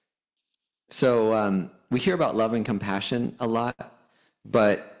 So we hear about love and compassion a lot,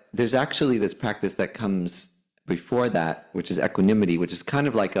 but there's actually this practice that comes before that, which is equanimity, which is kind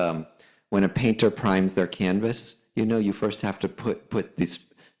of like when a painter primes their canvas. You first have to put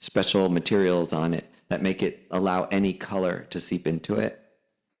these special materials on it that make it allow any color to seep into it.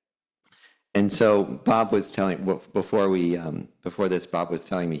 And so Bob was telling, before this, Bob was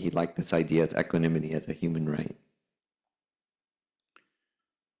telling me he liked this idea as equanimity as a human right.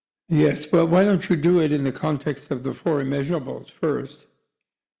 Yes, well, why don't you do it in the context of the four immeasurables first,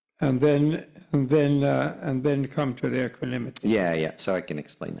 and then come to the equanimity. Yeah. So I can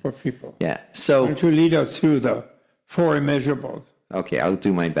explain that for people. Yeah. So why don't you lead us through the four immeasurables? Okay, I'll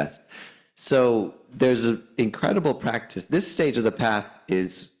do my best. So there's an incredible practice. This stage of the path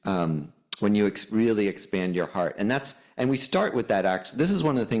is when you really expand your heart, and we start with that action. This is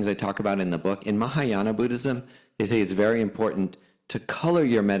one of the things I talk about in the book. In Mahayana Buddhism, they say it's very important to color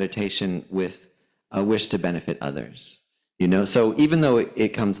your meditation with a wish to benefit others. So even though it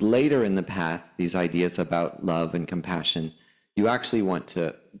comes later in the path, these ideas about love and compassion, you actually want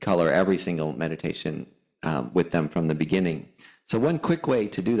to color every single meditation with them from the beginning. So one quick way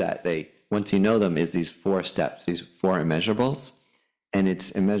to do that, once you know them, is these 4 steps, these 4 immeasurables. And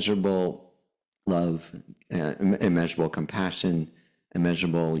it's immeasurable love, immeasurable compassion,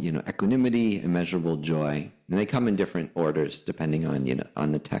 immeasurable, equanimity, immeasurable joy. And they come in different orders depending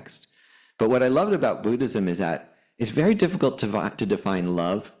on the text. But what I loved about Buddhism is that it's very difficult to define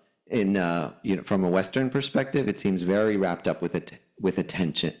love in from a Western perspective. It seems very wrapped up with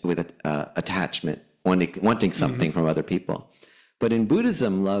attention, with attachment, wanting something from other people. But in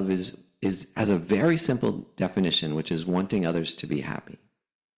Buddhism, love has a very simple definition, which is wanting others to be happy.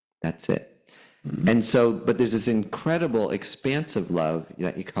 That's it. And so, but there's this incredible expansive love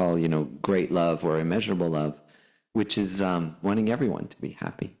that you call, great love or immeasurable love, which is wanting everyone to be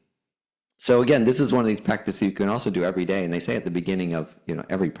happy. So again, this is one of these practices you can also do every day. And they say at the beginning of,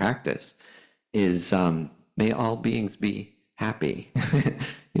 every practice is, may all beings be happy,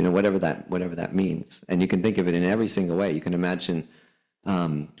 whatever that means. And you can think of it in every single way. You can imagine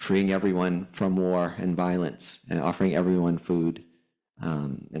freeing everyone from war and violence and offering everyone food,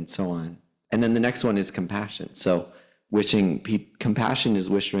 and so on. And then the next one is compassion. So compassion is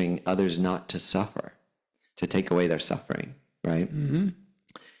wishing others not to suffer, to take away their suffering, right? Mm-hmm.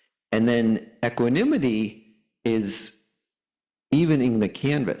 And then equanimity is evening the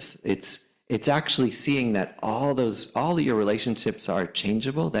canvas. It's actually seeing that all of your relationships are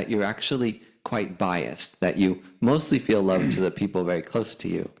changeable, that you're actually quite biased, that you mostly feel love to the people very close to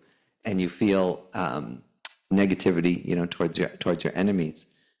you, and you feel negativity, towards your enemies.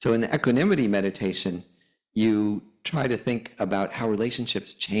 So in the equanimity meditation, you try to think about how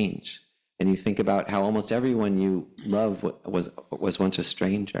relationships change, and you think about how almost everyone you love was once a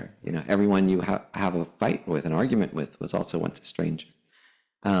stranger. Everyone you have a fight with, an argument with, was also once a stranger.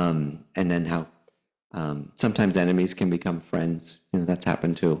 And then how sometimes enemies can become friends. That's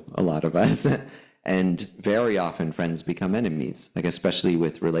happened to a lot of us. And very often friends become enemies, like especially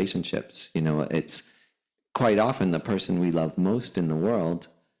with relationships. It's quite often the person we love most in the world,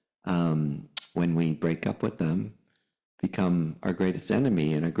 when we break up with them, become our greatest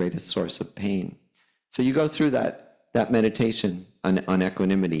enemy and our greatest source of pain. So you go through that meditation on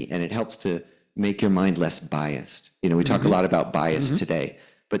equanimity, and it helps to make your mind less biased. We talk a lot about bias today,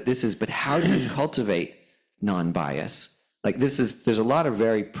 but how do you cultivate non-bias? There's a lot of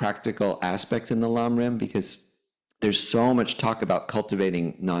very practical aspects in the Lam Rim, because there's so much talk about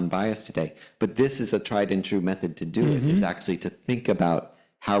cultivating non-bias today, but this is a tried and true method to do it, is actually to think about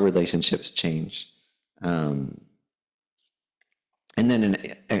how relationships change. And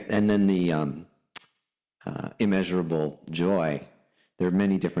then the immeasurable joy. There are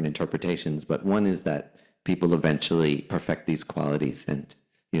many different interpretations, but one is that people eventually perfect these qualities and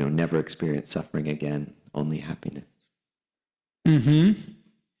never experience suffering again, only happiness.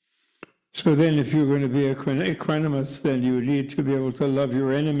 So then, if you're going to be equanimous, then you need to be able to love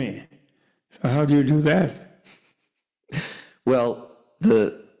your enemy. So how do you do that? Well,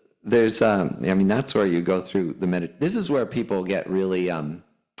 there's that's where you go through the this is where people get really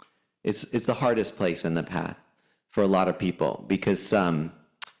it's the hardest place in the path for a lot of people, because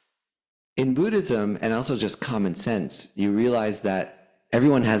in Buddhism, and also just common sense, you realize that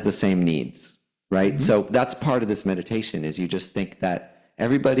everyone has the same needs, right? So that's part of this meditation, is you just think that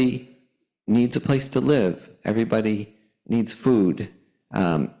everybody needs a place to live, everybody needs food,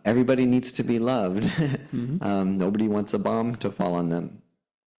 everybody needs to be loved. Nobody wants a bomb to fall on them.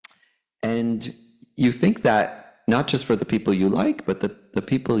 And you think that not just for the people you like, but the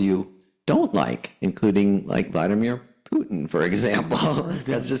people you don't like, including like Vladimir Putin, for example.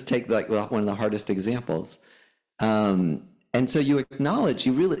 Let's just take one of the hardest examples. And so you acknowledge,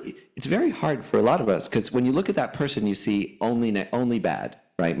 it's very hard for a lot of us, because when you look at that person, you see only bad,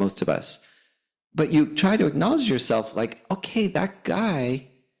 right? Most of us. But you try to acknowledge yourself, like, okay, that guy,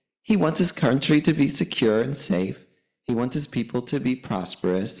 he wants his country to be secure and safe. He wants his people to be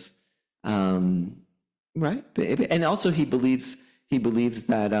prosperous. Right? And also he believes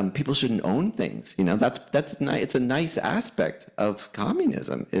that people shouldn't own things. That's nice. It's a nice aspect of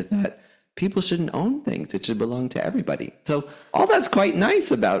communism, is that people shouldn't own things. It should belong to everybody. So all that's quite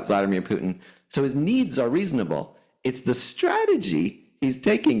nice about Vladimir Putin. So his needs are reasonable. It's the strategy he's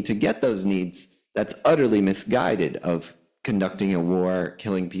taking to get those needs that's utterly misguided, of conducting a war,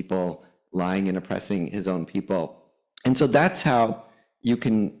 killing people, lying and oppressing his own people. And so that's how you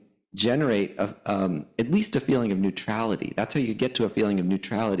can generate at least a feeling of neutrality. That's how you get to a feeling of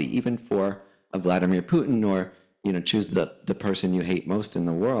neutrality, even for a Vladimir Putin, or choose the person you hate most in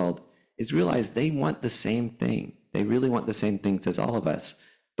the world, is realize they want the same thing. They really want the same things as all of us,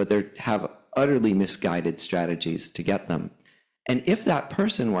 but they have utterly misguided strategies to get them. And if that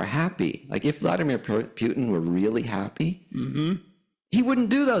person were happy, like if Vladimir Putin were really happy, he wouldn't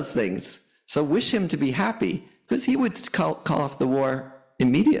do those things. So wish him to be happy, because he would call off the war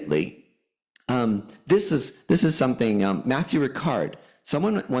immediately. This is something Matthew Ricard.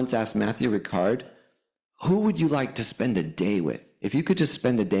 Someone once asked Matthew Ricard, "Who would you like to spend a day with? If you could just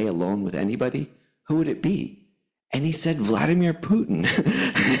spend a day alone with anybody, who would it be?" And he said Vladimir Putin,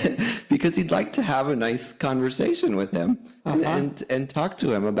 because he'd like to have a nice conversation with him and talk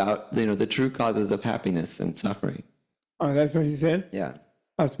to him about the true causes of happiness and suffering. Oh, that's what he said? Yeah.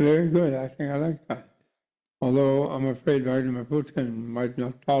 That's very good. I think I like that. Although I'm afraid Vladimir Putin might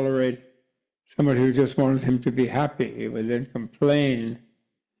not tolerate somebody who just wanted him to be happy. He would then complain.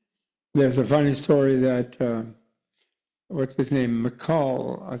 There's a funny story that, what's his name,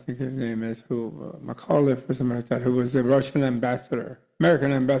 McCall, I think his name is, McAuliffe or something like that, who was the Russian ambassador,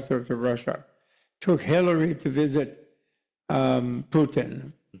 American ambassador to Russia, took Hillary to visit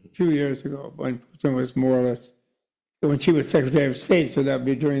Putin a few years ago, when Putin was more or less, when she was Secretary of State, so that would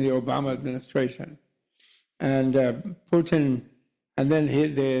be during the Obama administration. And Putin, and then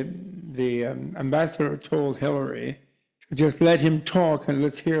the ambassador told Hillary to just let him talk and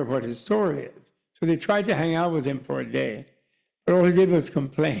let's hear what his story is. So they tried to hang out with him for a day, but all he did was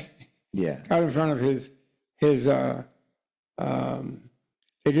complain. Yeah. Got in front of his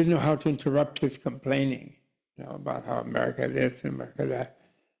they didn't know how to interrupt his complaining, about how America this and America that.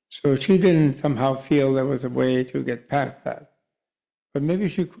 So she didn't somehow feel there was a way to get past that. But maybe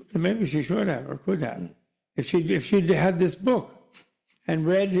she should have or could have. If she'd had this book and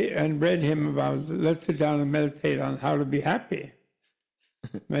read him about, let's sit down and meditate on how to be happy.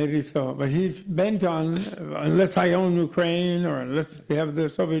 Maybe so. But he's bent on, unless I own Ukraine or unless we have the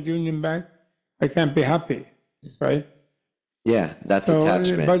Soviet Union back, I can't be happy, right? Yeah, that's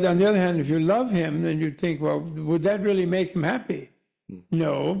attachment. But on the other hand, if you love him, then you'd think, well, would that really make him happy?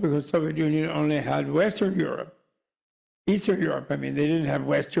 No, because Soviet Union only had Western Europe. Eastern Europe, I mean, they didn't have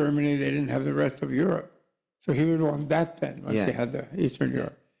West Germany, they didn't have the rest of Europe. So he would want that then, once he had the Eastern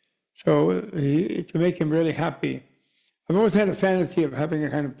Europe. So to make him really happy, I've always had a fantasy of having a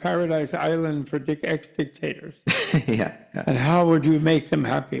kind of paradise island for ex-dictators. Yeah. And how would you make them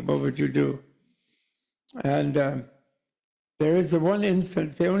happy? What would you do? And there is the one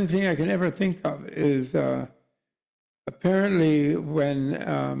instance, the only thing I can ever think of is apparently when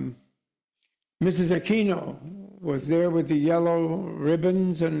Mrs. Aquino was there with the yellow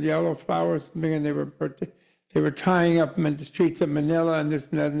ribbons and yellow flowers, and they were tying up in the streets of Manila and this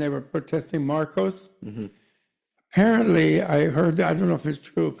and that, and they were protesting Marcos. Mm-hmm. Apparently, I heard, I don't know if it's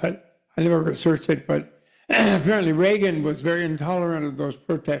true, but I never researched it, but apparently Reagan was very intolerant of those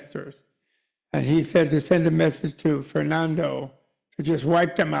protesters. And he said to send a message to Fernando to just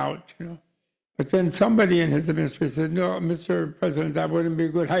wipe them out, But then somebody in his administration said, no, Mr. President, that wouldn't be a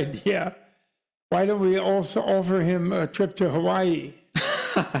good idea. Why don't we also offer him a trip to Hawaii?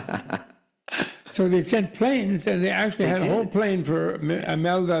 So they sent planes, and they actually had a whole plane for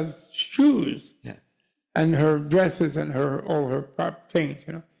Imelda's shoes and her dresses and all her things,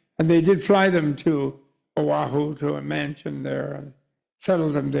 And they did fly them to Oahu, to a mansion there, and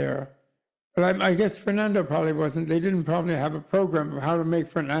settle them there. But I guess Fernando probably wasn't. They didn't probably have a program of how to make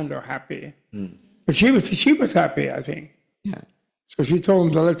Fernando happy. But she was happy, I think. Yeah. So she told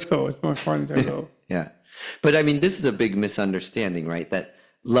him to let's go. It's more fun to go. Yeah. But I mean, this is a big misunderstanding, right? That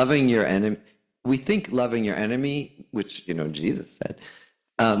loving your enemy, we think loving your enemy, which, Jesus said,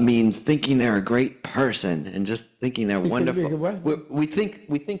 means thinking they're a great person and just thinking they're wonderful. We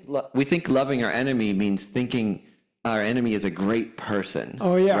think loving our enemy means thinking our enemy is a great person.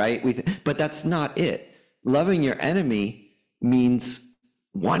 Oh, yeah. Right? But that's not it. Loving your enemy means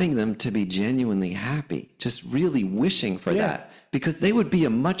wanting them to be genuinely happy, just really wishing for that, because they would be a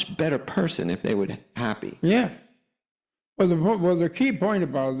much better person if they were happy. Yeah. Well, the key point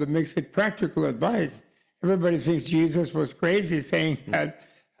about it that makes it practical advice, everybody thinks Jesus was crazy saying that,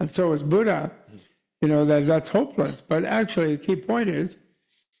 and so was Buddha, that's hopeless. But actually, the key point is,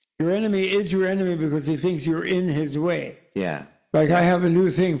 your enemy is your enemy because he thinks you're in his way. Yeah. Like I have a new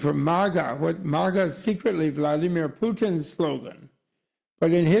thing for MAGA. What MAGA is secretly Vladimir Putin's slogan.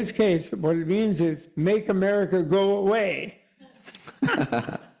 But in his case, what it means is make America go away.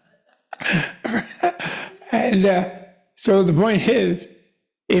 And so the point is,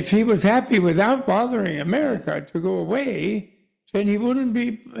 if he was happy without bothering America to go away, then he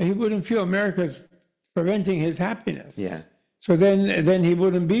wouldn't feel America's preventing his happiness. Yeah. So then he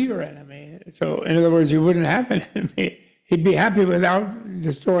wouldn't be your enemy. So in other words, you wouldn't have an enemy. He'd be happy without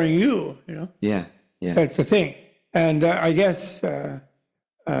destroying you, Yeah, yeah. That's the thing. And I guess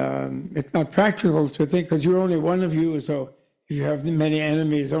it's not practical to think, because you're only one of you, so if you have many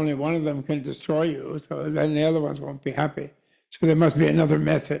enemies, only one of them can destroy you, so then the other ones won't be happy. So there must be another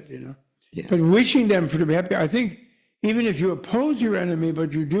method, Yeah. But wishing them to be happy, I think even if you oppose your enemy,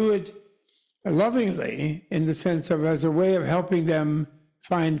 but you do it lovingly, in the sense of as a way of helping them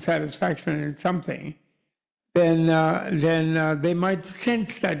find satisfaction in something, then they might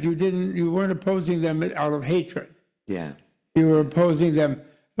sense that you weren't opposing them out of hatred. Yeah. You were opposing them.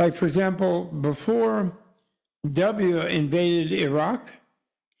 Like, for example, before W invaded Iraq,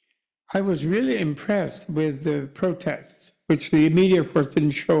 I was really impressed with the protests, which the media, of course,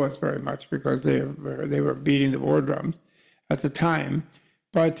 didn't show us very much because they were beating the war drums at the time.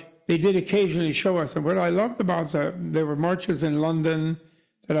 But they did occasionally show us. And what I loved about there were marches in London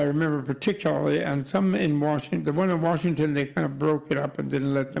that I remember particularly, and some in Washington. The one in Washington, they kind of broke it up and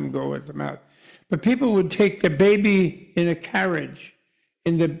didn't let them go as a mass. But people would take the baby in a carriage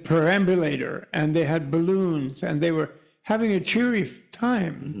in the perambulator, and they had balloons, and they were having a cheery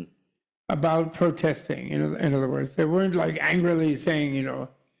time about protesting. In other words, they weren't like angrily saying,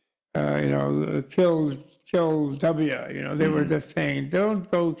 kill W. They were just saying, don't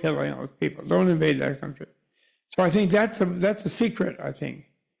go killing those people, don't invade that country. So I think that's a secret. I think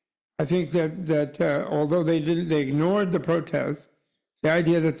that although they ignored the protests, the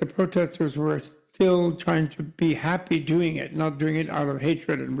idea that the protesters were still trying to be happy doing it, not doing it out of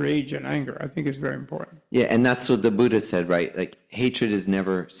hatred and rage and anger, I think is very important. Yeah, and that's what the Buddha said, right? Like, hatred is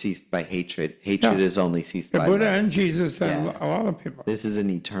never ceased by hatred. Hatred is only ceased by Buddha love. and Jesus and a lot of people. This is an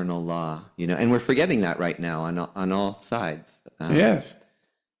eternal law, and we're forgetting that right now on all sides. Yes.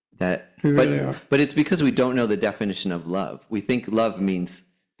 But it's because we don't know the definition of love. We think love means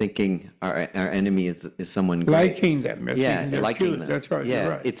thinking our enemy is someone great. Liking them. Liking them. That's right. Yeah,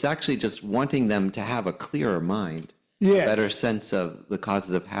 You're right. it's actually just wanting them to have a clearer mind, Yes. a better sense of the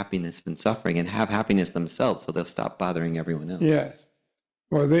causes of happiness and suffering, and have happiness themselves, so they'll stop bothering everyone else. Yes.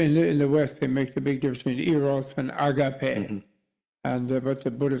 Well, in the West, they make the big difference between eros and agape, but the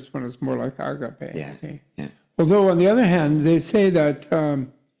Buddhist one is more like agape. Yeah. Yeah. Although, on the other hand, they say that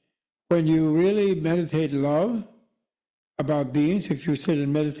when you really meditate love about beings, if you sit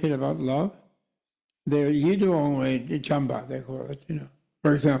and meditate about love, Yiduongwe Jamba, they call it,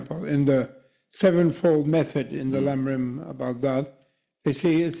 For example, in the sevenfold method in the Lamrim about that, they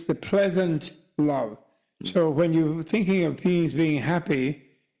say it's the pleasant love. So when you're thinking of beings being happy,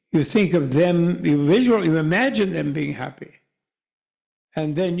 you think of them, you imagine them being happy.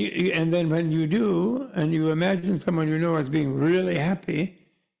 And then when you do, and you imagine someone you know as being really happy,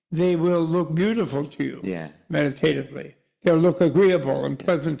 they will look beautiful to you meditatively. They'll look agreeable and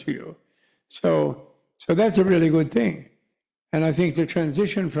pleasant to you. So that's a really good thing. And I think the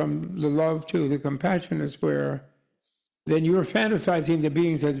transition from the love to the compassion is where then you're fantasizing the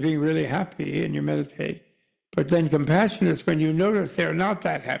beings as being really happy and you meditate. But then compassion is when you notice they're not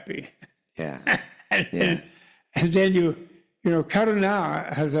that happy. Yeah. and then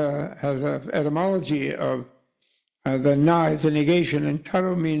karuna has a etymology of the na is a negation, and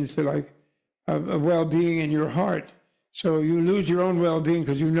karu means like a well-being in your heart. So you lose your own well-being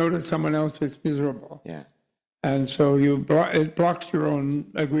because you notice someone else is miserable. Yeah. And so it blocks your own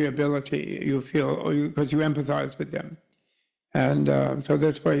agreeability, you feel, because you empathize with them. And so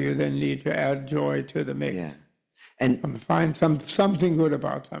that's why you then need to add joy to the mix. Yeah. And find something good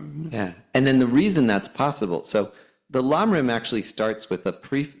about them. Yeah. And then the reason that's possible, so the Lamrim actually starts with a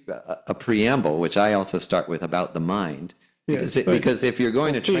preamble, which I also start with, about the mind. Because if you're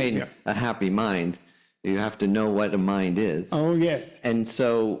going to train a happy mind, you have to know what a mind is. Oh, yes. And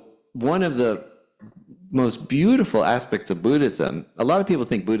so one of the most beautiful aspects of Buddhism, a lot of people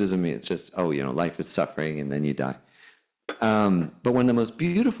think Buddhism is just, life is suffering and then you die. But one of the most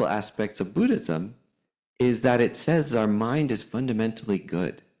beautiful aspects of Buddhism is that it says our mind is fundamentally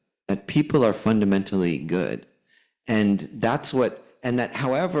good, that people are fundamentally good. And that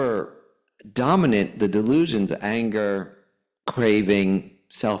however dominant the delusions, anger, craving,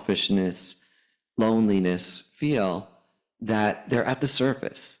 selfishness, loneliness feel, that they're at the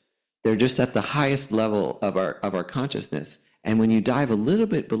surface. They're just at the highest level of our consciousness. And when you dive a little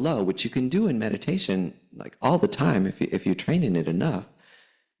bit below, which you can do in meditation like all the time if you train in it enough,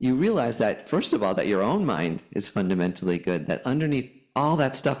 you realize that, first of all, that your own mind is fundamentally good, that underneath all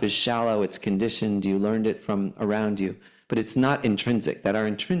that stuff is shallow, it's conditioned, you learned it from around you, but it's not intrinsic, that our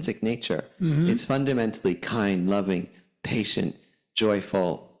intrinsic nature is fundamentally kind, loving, patient,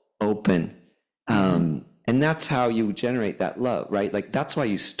 joyful, open. And that's how you generate that love, right? Like, that's why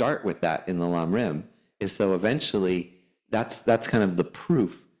you start with that in the Lamrim, is so eventually that's kind of the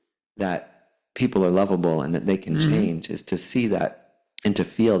proof that people are lovable and that they can change, is to see that and to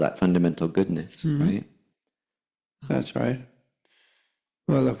feel that fundamental goodness, right? That's right.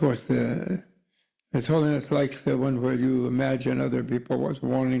 Well, of course, His Holiness likes the one where you imagine other people was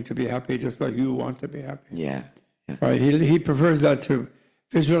wanting to be happy just like you want to be happy. Yeah. Right. He prefers that to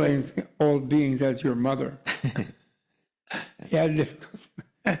visualize all beings as your mother. He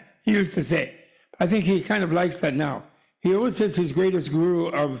used to say. I think he kind of likes that now. He always says his greatest guru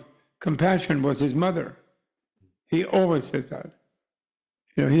of compassion was his mother. He always says that.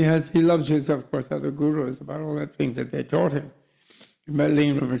 He loves his, of course, other gurus about all the things that they taught him,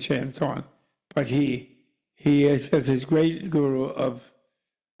 Ling Rinpoche and so on. But he says his great guru of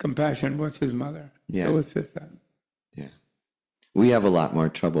compassion was his mother. Yeah. He always says that. Yeah. We have a lot more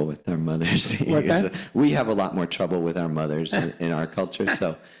trouble with our mothers. What's that? We have a lot more trouble with our mothers in our culture.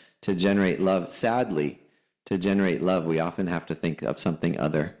 So to generate love, sadly, we often have to think of something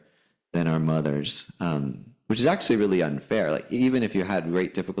other than our mothers, which is actually really unfair. Like, even if you had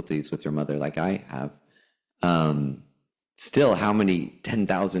great difficulties with your mother, like I have, still, how many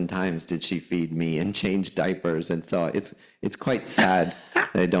 10,000 times did she feed me and change diapers? And so it's quite sad that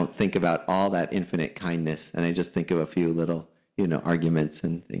I don't think about all that infinite kindness, and I just think of a few little, arguments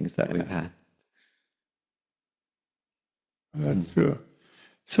and things that we've had. That's true.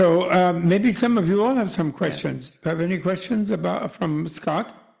 So maybe some of you all have some questions. Do you have any questions from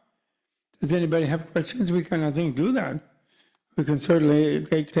Scott? Does anybody have questions? We can, I think, do that. We can certainly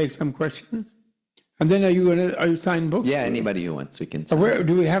take some questions. And then are you signing books? Yeah, anybody who wants, we can. Where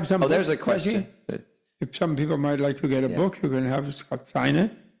do we have some? Oh, there's a books, question. If some people might like to get a book, you can have Scott sign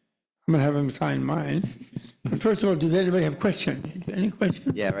it. I'm gonna have him sign mine. But first of all, does anybody have questions? Any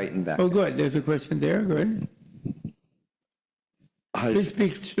questions? Yeah, right in back. Oh, good. There's a question there. Good. Please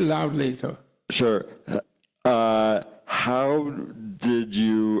speak loudly, so. Sure. How did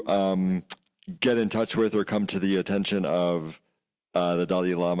you get in touch with or come to the attention of the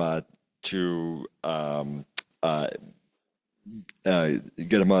Dalai Lama to get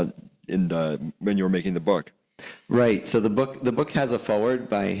him on when you were making the book? Right. So the book has a foreword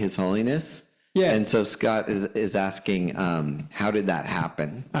by His Holiness. Yeah. And so Scott is asking, how did that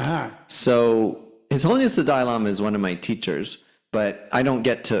happen? So His Holiness the Dalai Lama is one of my teachers, but I don't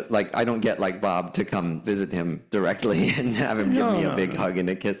get like Bob to come visit him directly and have him give me a big hug and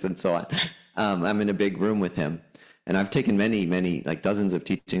a kiss and so on. I'm in a big room with him, and I've taken many, like dozens of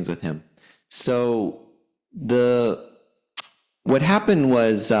teachings with him. So what happened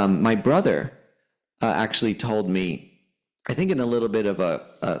was my brother actually told me, I think in a little bit of a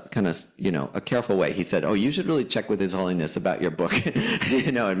kind of, a careful way. He said, oh, you should really check with His Holiness about your book,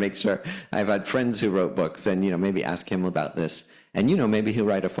 and make sure. I've had friends who wrote books and, maybe ask him about this. And, maybe he'll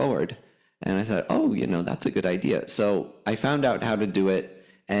write a foreword. And I thought, oh, that's a good idea. So I found out how to do it.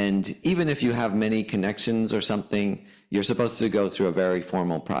 And even if you have many connections or something, you're supposed to go through a very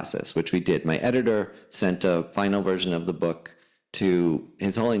formal process, which we did. My editor sent a final version of the book to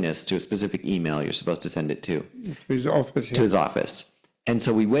His Holiness, to a specific email you're supposed to send it to. To his office. To his office. And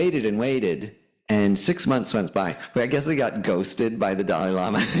so we waited and waited, and 6 months went by. I guess we got ghosted by the Dalai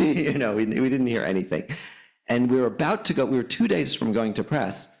Lama. we didn't hear anything. And we were about to go, we were 2 days from going to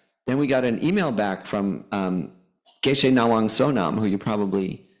press. Then we got an email back from Geshe Nawang Sonam, who you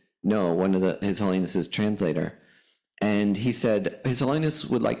probably know, one of His Holiness's translator. And he said, His Holiness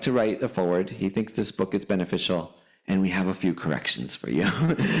would like to write a foreword. He thinks this book is beneficial, and we have a few corrections for you,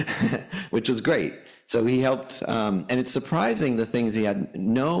 which was great. So he helped, and it's surprising the things he had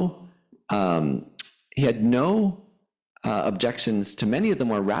no objections to many of the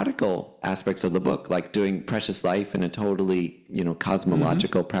more radical aspects of the book, like doing precious life in a totally,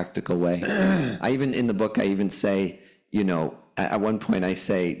 cosmological, practical way. In the book, I even say, at one point I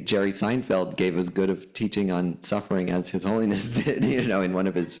say Jerry Seinfeld gave as good of teaching on suffering as His Holiness did, in one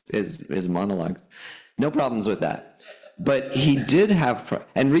of his monologues. No problems with that. But he did have,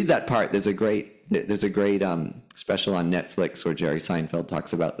 and read that part. There's a great special on Netflix where Jerry Seinfeld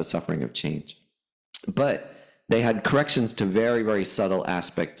talks about the suffering of change. But they had corrections to very, very subtle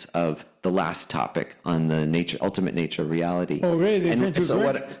aspects of the last topic on the ultimate nature of reality. Oh, really? And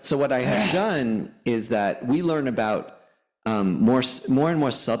so what I have done is that we learn about more and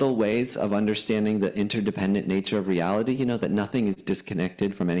more subtle ways of understanding the interdependent nature of reality. That nothing is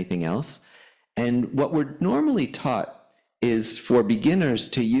disconnected from anything else. And what we're normally taught is for beginners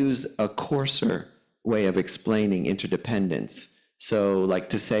to use a coarser way of explaining interdependence. So like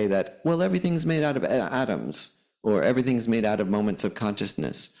to say that, well, everything's made out of atoms, or everything's made out of moments of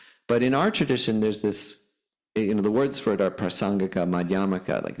consciousness. But in our tradition, there's this, the words for it are prasangika,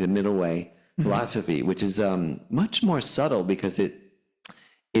 madhyamaka, like the middle way philosophy, which is much more subtle because it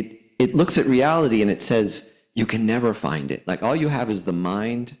looks at reality and it says you can never find it. Like all you have is the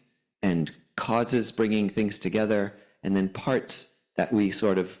mind and causes bringing things together, and then parts that we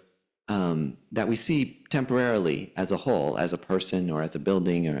sort of that we see temporarily as a whole, as a person or as a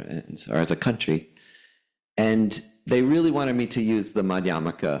building or as a country. And they really wanted me to use the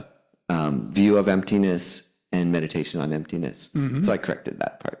Madhyamaka view of emptiness and meditation on emptiness. So I corrected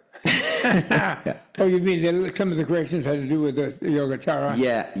that part. Yeah. Oh, you mean some of the corrections had to do with the Yogacara?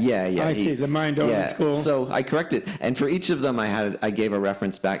 Yeah. I see, the mind-only school. So I corrected, and for each of them I gave a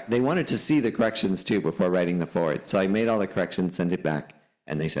reference back. They wanted to see the corrections too before writing the foreword. So I made all the corrections, sent it back,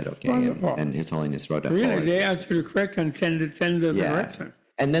 and they said okay. And His Holiness wrote a foreword. Really? They asked you to correct and send the correction.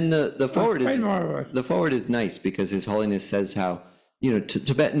 And then the foreword is nice because His Holiness says how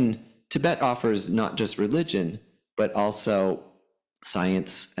Tibet offers not just religion but also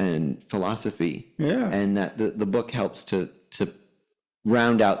science and philosophy. Yeah. And that the book helps to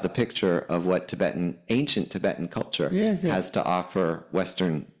round out the picture of what ancient Tibetan culture has to offer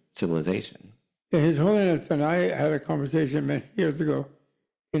Western civilization. His Holiness and I had a conversation many years ago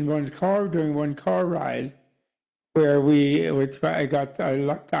in one car, during one car ride, where I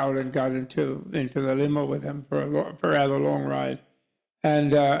lucked out and got into the limo with him for a rather long ride.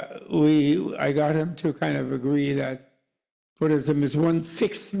 And I got him to kind of agree that Buddhism is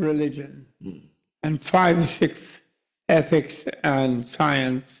 1/6 religion and 5/6 ethics and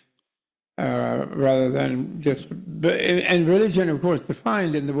science, rather than just, and religion, of course,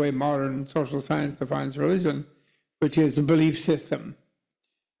 defined in the way modern social science defines religion, which is a belief system.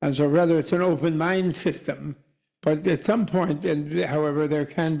 And so rather it's an open mind system, but at some point, however, there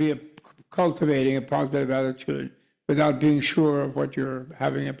can be cultivating a positive attitude without being sure of what you're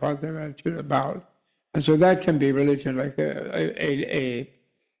having a positive attitude about. And so that can be religion, like an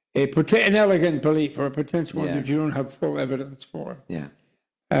elegant belief or a potential one that you don't have full evidence for. Yeah.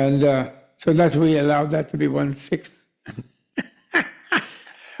 And so that's why we allowed that to be 1/6.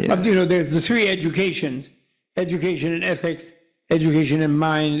 But, there's the three educations: education in ethics, education in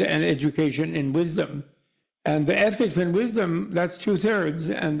mind, and education in wisdom. And the ethics and wisdom, that's 2/3,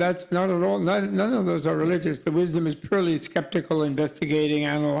 and that's not at all, none of those are religious. The wisdom is purely skeptical, investigating,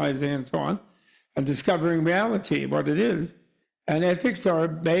 analyzing, and so on, and discovering reality, what it is. And ethics are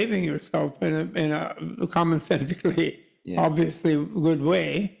behaving yourself in a commonsensically, obviously good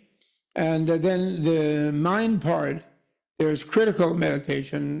way. And then the mind part, there's critical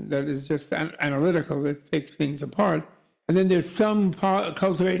meditation that is just analytical, that takes things apart. And then there's some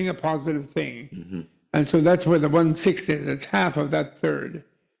cultivating a positive thing. Mm-hmm. And so that's where the 1/6 is. It's half of that third,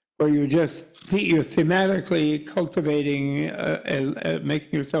 where you're thematically cultivating,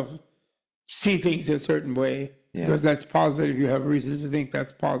 making yourself see things a certain way, because that's positive. You have reasons to think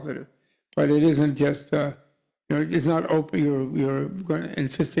that's positive. But it isn't just, it's not open. You're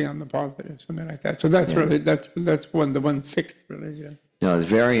insisting on the positive, something like that. So that's really, that's the 1/6 religion. No, it's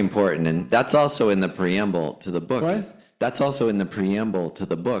very important. And that's also in the preamble to the book. What? That's also in the preamble to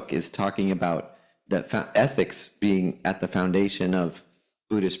the book, is talking about the ethics being at the foundation of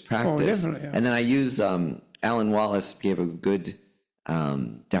Buddhist practice. Definitely, yeah. And then I use, Alan Wallace gave a good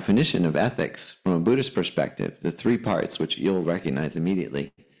definition of ethics from a Buddhist perspective, the 3 parts, which you'll recognize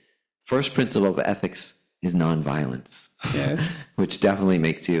immediately. First principle of ethics is nonviolence, which definitely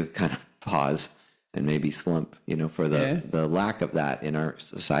makes you kind of pause and maybe slump, for the lack of that in our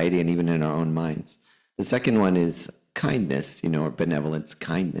society and even in our own minds. The second one is kindness, or benevolence,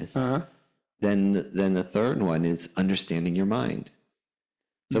 kindness. Uh-huh. Then the third one is understanding your mind.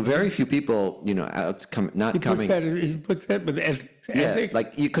 So very few people, He puts that with ethics. Ethics?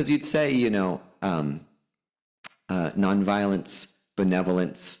 Like because you'd say, nonviolence,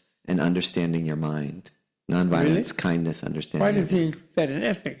 benevolence, and understanding your mind. Nonviolence, kindness, understanding. Why does he include that in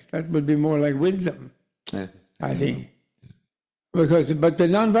ethics? That would be more like wisdom, I think. But the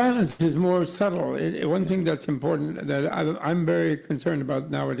nonviolence is more subtle. One thing that's important that I'm very concerned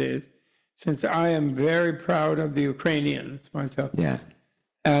about nowadays, since I am very proud of the Ukrainians myself. Yeah.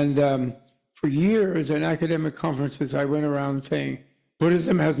 And for years in academic conferences, I went around saying,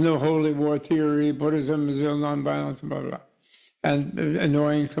 Buddhism has no holy war theory, Buddhism is nonviolence, and blah, blah, blah, and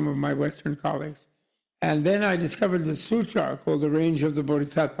annoying some of my Western colleagues. And then I discovered the sutra called The Range of the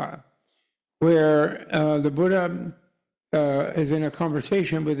Bodhisattva, where the Buddha is in a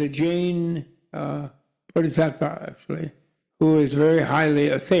conversation with a Jain Bodhisattva, actually, who is very highly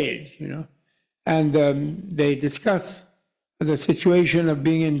a sage, And they discuss the situation of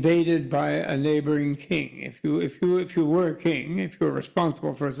being invaded by a neighboring king. If you were a king, if you were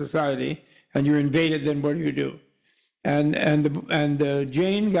responsible for a society, and you're invaded, then what do you do? And the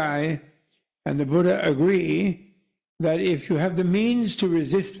Jain guy and the Buddha agree that if you have the means to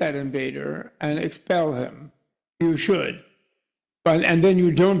resist that invader and expel him, you should. And then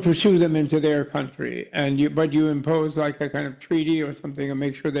you don't pursue them into their country, but you impose like a kind of treaty or something and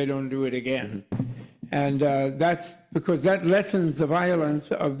make sure they don't do it again. Mm-hmm. And that's because that lessens the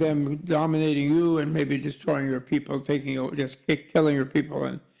violence of them dominating you and maybe destroying your people, killing your people,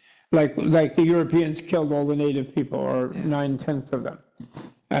 and like the Europeans killed all the native people, or 9/10 of them.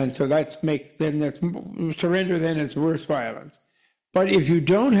 And so surrender then is worse violence. But if you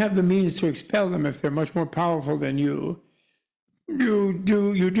don't have the means to expel them, if they're much more powerful than you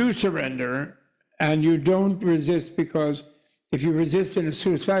do surrender, and you don't resist, because if you resist in a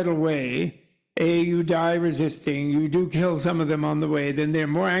suicidal way, you die resisting, you do kill some of them on the way, then they're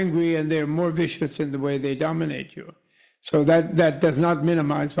more angry and they're more vicious in the way they dominate you. So that does not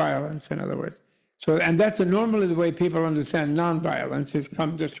minimize violence, in other words. So, and that's normally the way people understand nonviolence is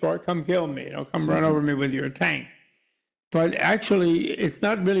come destroy, come kill me, come run over me with your tank. But actually, it's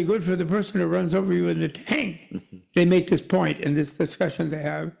not really good for the person who runs over you in the tank. Mm-hmm. They make this point in this discussion they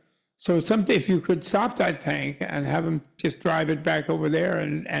have, So if you could stop that tank and have them just drive it back over there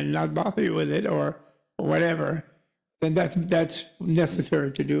and not bother you with it or whatever, then that's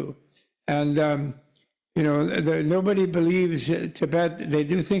necessary to do. And nobody believes Tibet. They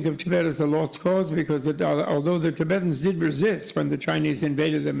do think of Tibet as a lost cause because although the Tibetans did resist when the Chinese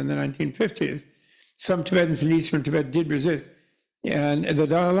invaded them in the 1950s, some Tibetans in eastern Tibet did resist. And the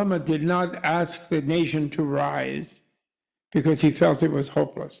Dalai Lama did not ask the nation to rise because he felt it was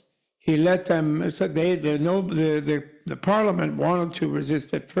hopeless. He let them, so the parliament wanted to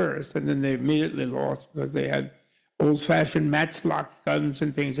resist at first, and then they immediately lost because they had old-fashioned matchlock guns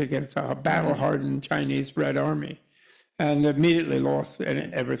and things against a battle-hardened Chinese Red Army, and immediately lost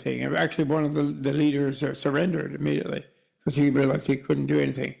everything. Actually, one of the leaders surrendered immediately because he realized he couldn't do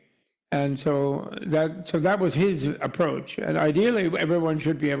anything. And so that was his approach. And ideally, everyone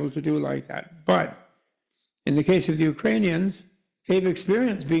should be able to do like that. But in the case of the Ukrainians, they've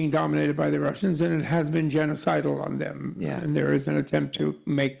experienced being dominated by the Russians, and it has been genocidal on them. Yeah. And there is an attempt to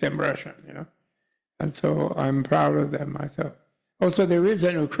make them Russian, And so I'm proud of them, I thought. Also, there is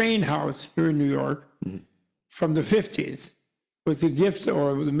an Ukraine house here in New York from the 50s. Was the gift,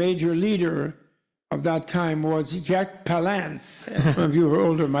 or the major leader of that time was Jack Palance. Some of you who are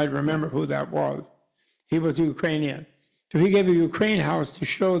older might remember who that was. He was Ukrainian. So he gave a Ukraine house to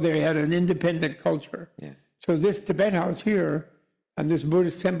show they had an independent culture. Yeah. So this Tibet house here and this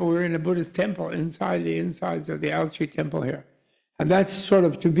Buddhist temple, we're in a Buddhist temple inside the insides of the Alchi temple here. And that's sort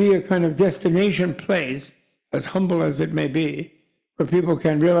of to be a kind of destination place, as humble as it may be, where people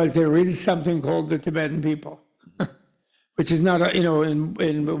can realize there is something called the Tibetan people. Which is not,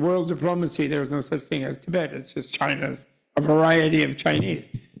 in world diplomacy, there's no such thing as Tibet. It's just China's, a variety of Chinese.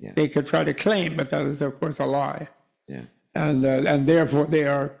 Yeah. They could try to claim, but that is, of course, a lie. Yeah. And therefore, they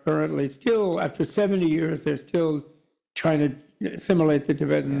are currently still, after 70 years, they're still trying to assimilate the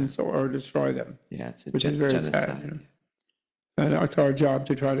Tibetans or destroy them. Yeah, it's which is very genocide. sad. And it's our job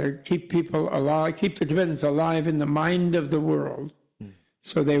to try to keep people alive, keep the Tibetans alive in the mind of the world,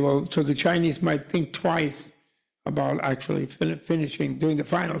 so the Chinese might think twice about actually finishing, doing the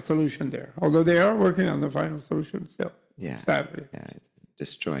final solution there. Although they are working on the final solution still, sadly. Yeah,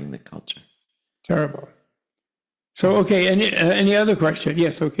 destroying the culture. Terrible. So, okay, any other question?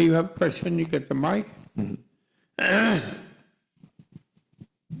 Yes, okay, you have a question, you get the mic.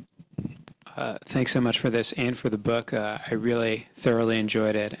 Thanks so much for this and for the book. I really thoroughly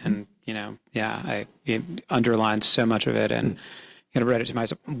enjoyed it, and it underlined so much of it, and kind of read it to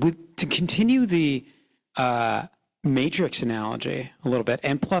myself. To continue the Matrix analogy a little bit,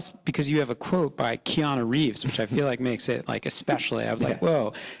 and plus because you have a quote by Keanu Reeves, which I feel like makes it like especially. I was like,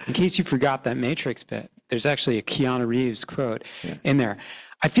 whoa! In case you forgot that Matrix bit, there's actually a Keanu Reeves quote in there.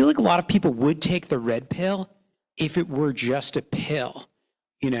 I feel like a lot of people would take the red pill if it were just a pill,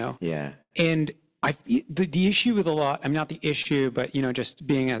 Yeah. And the issue with a lot, not the issue, but just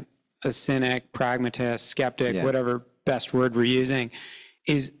being a cynic, pragmatist, skeptic, whatever best word we're using,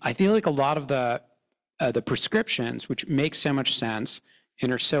 is I feel like a lot of the prescriptions, which make so much sense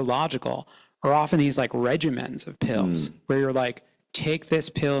and are so logical, are often these like regimens of pills where you're like, take this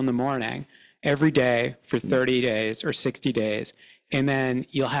pill in the morning every day for 30 days or 60 days. And then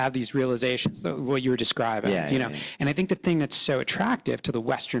you'll have these realizations, what you were describing, And I think the thing that's so attractive to the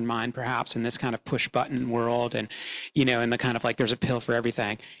Western mind, perhaps, in this kind of push button world and, and the kind of like, there's a pill for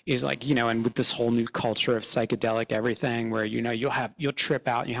everything is like, and with this whole new culture of psychedelic everything where, you'll trip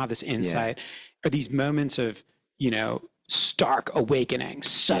out and you have this insight are these moments of, stark awakening,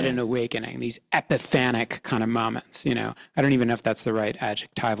 sudden awakening, these epiphanic kind of moments, I don't even know if that's the right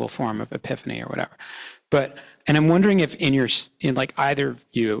adjectival form of epiphany or whatever. But, and I'm wondering if in like either of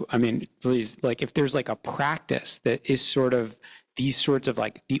you, please, like if there's like a practice that is sort of these sorts of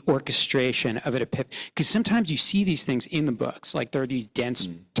like the orchestration of an epiphany, because sometimes you see these things in the books, like there are these dense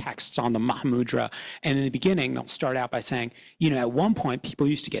texts on the Mahamudra, and in the beginning they'll start out by saying, at one point people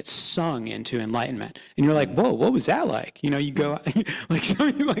used to get sung into enlightenment, and you're like, whoa, what was that like? You go like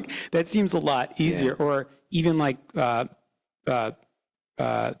something like that seems a lot easier, or even like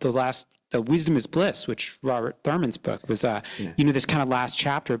the Wisdom is Bliss, which Robert Thurman's book was, this kind of last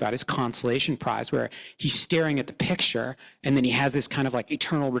chapter about his consolation prize, where he's staring at the picture, and then he has this kind of like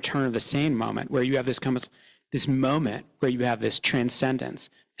eternal return of the sane moment, where you have this moment where you have this transcendence.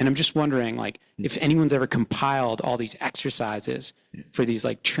 And I'm just wondering, like, if anyone's ever compiled all these exercises for these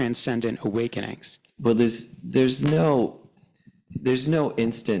like transcendent awakenings. Well, there's no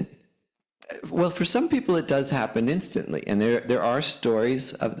instant. Well, for some people it does happen instantly, and there are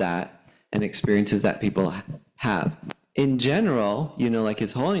stories of that and experiences that people have. In general, like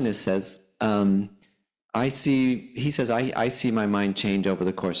His Holiness says, I see my mind change over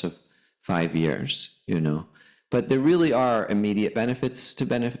the course of 5 years, But there really are immediate benefits to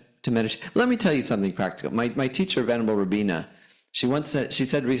meditation. Let me tell you something practical. My teacher, Venerable Rabina, she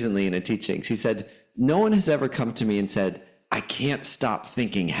said recently in a teaching, she said, no one has ever come to me and said, I can't stop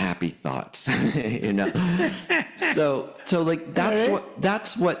thinking happy thoughts, So like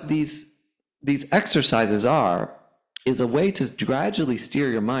that's what these exercises are, is a way to gradually steer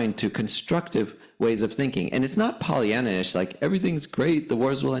your mind to constructive ways of thinking. And it's not Pollyanna-ish, like everything's great, the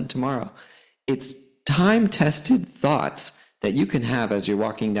wars will end tomorrow. It's time-tested thoughts that you can have as you're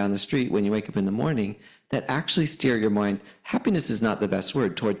walking down the street when you wake up in the morning that actually steer your mind. Happiness is not the best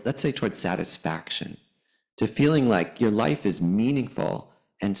word, let's say towards satisfaction, to feeling like your life is meaningful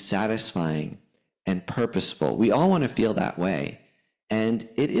and satisfying and purposeful. We all want to feel that way. And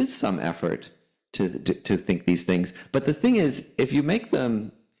it is some effort to think these things. But the thing is, if you make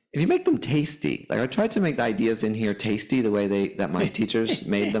them tasty, like I tried to make the ideas in here tasty the way that my teachers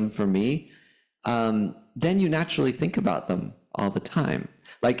made them for me, then you naturally think about them all the time.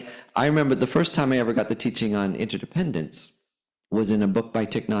 Like I remember the first time I ever got the teaching on interdependence was in a book by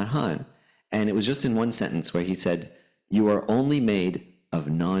Thich Nhat Hanh. And it was just in one sentence where he said, you are only made of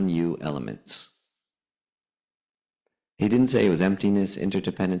non-you elements. He didn't say it was emptiness,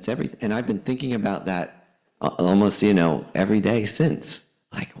 interdependence, everything. And I've been thinking about that almost, every day since.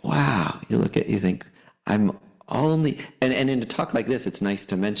 Like, wow, you think, I'm only, and in a talk like this, it's nice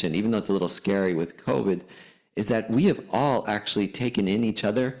to mention, even though it's a little scary with COVID, is that we have all actually taken in each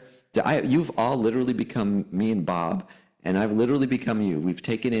other. You've all literally become me and Bob, and I've literally become you. We've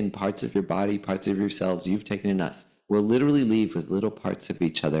taken in parts of your body, parts of yourselves. You've taken in us. We'll literally leave with little parts of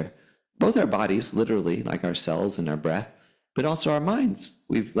each other. Both our bodies, literally, like our cells and our breath, but also our minds.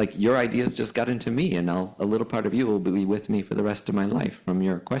 Your ideas just got into me, and a little part of you will be with me for the rest of my life from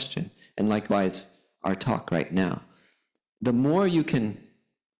your question. And likewise, our talk right now. The more you can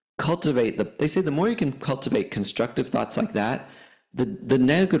cultivate, they say the more you can cultivate constructive thoughts like that, the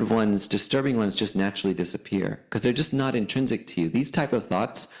negative ones, disturbing ones just naturally disappear because they're just not intrinsic to you. These type of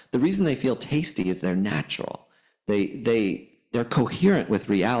thoughts, the reason they feel tasty is they're natural. They're coherent with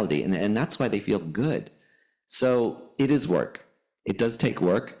reality, and that's why they feel good. So it is work. It does take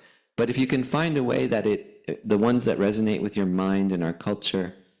work, but if you can find a way that the ones that resonate with your mind and our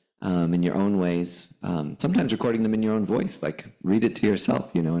culture in your own ways, sometimes recording them in your own voice, like read it to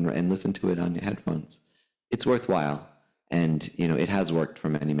yourself, and listen to it on your headphones. It's worthwhile. And, it has worked for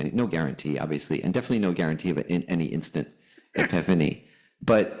many, no guarantee, obviously, and definitely no guarantee of any instant epiphany.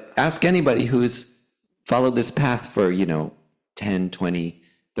 But ask anybody who's followed this path for, 10, 20,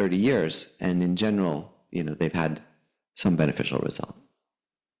 30 years. And in general, they've had some beneficial result.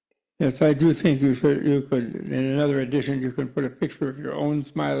 Yes, I do think you could, in another edition, you could put a picture of your own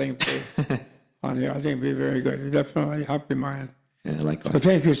smiling face on here. I think it'd be very good. It'd definitely help your mind. Yeah, likewise. So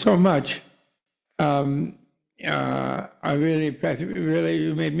thank you so much. I really,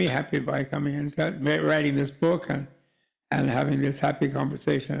 you made me happy by coming and writing this book and having this happy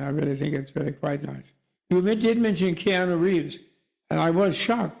conversation. I really think it's really quite nice. You did mention Keanu Reeves, and I was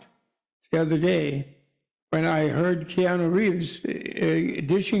shocked the other day when I heard Keanu Reeves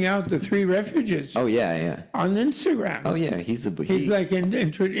dishing out the 3 refuges. Oh yeah. On Instagram. Oh yeah, he's like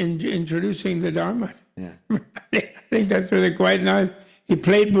introducing the Dharma. Yeah. I think that's really quite nice. He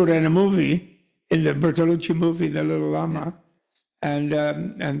played Buddha in a movie. In the Bertolucci movie, The Little Lama, and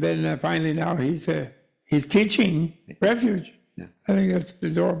then finally now he's teaching refuge. Yeah. I think that's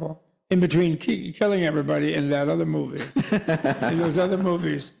adorable. In between killing everybody in that other movie, in those other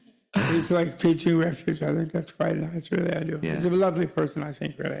movies, he's like teaching refuge. I think that's quite nice. Really, I do. Yeah. He's a lovely person. I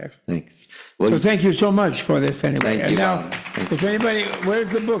think really. Excellent. Thanks. Well, So thank you so much for this anyway. Thank And you, now, Bob. if anybody, where's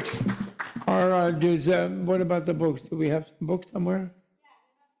the books? Or what about the books? Do we have some books somewhere?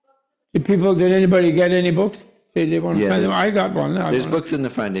 Did anybody get any books? Say they want to sign them. I got one. There's books in the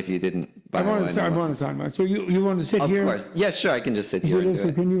front if you didn't buy I one. want to sign one. So you want to sit here? Of course. Yeah, sure. I can just sit here and do so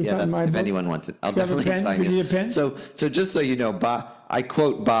it. can you Yeah, sign my if book? anyone wants it, I'll Do you have a definitely pen? sign You it. need a pen? So just so you know, I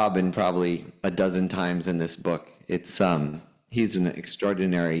quote Bob in probably a dozen times in this book. It's he's an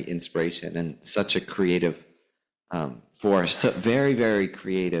extraordinary inspiration and such a creative force. So very, very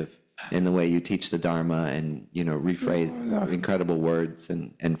creative in the way you teach the Dharma and rephrase incredible words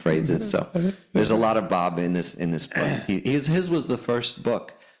and phrases. So there's a lot of Bob in this book. His was the first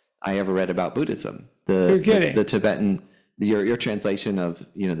book I ever read about Buddhism. The Tibetan, your translation of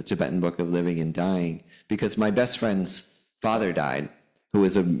the Tibetan book of living and dying, because my best friend's father died, who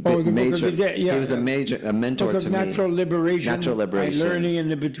was a major. He was a mentor to me. Natural liberation. Natural liberation. By learning in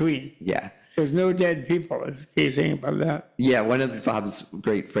the between. Yeah. There's no dead people. Is the key thing about that. Yeah, one of Bob's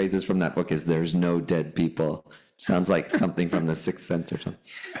great phrases from that book is "There's no dead people." Sounds like something from The Sixth Sense or something.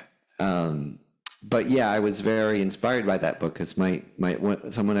 But yeah, I was very inspired by that book because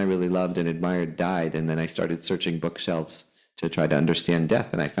someone I really loved and admired died, and then I started searching bookshelves to try to understand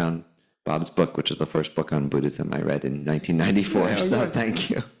death, and I found Bob's book, which is the first book on Buddhism I read in 1994. Yeah, So good. thank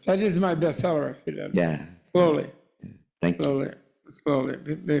you. That is my bestseller, if you don't. Yeah, Slowly, thank you. slowly.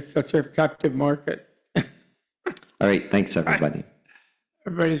 There's such a captive market. All right, thanks everybody.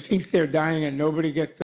 Everybody thinks they're dying and nobody gets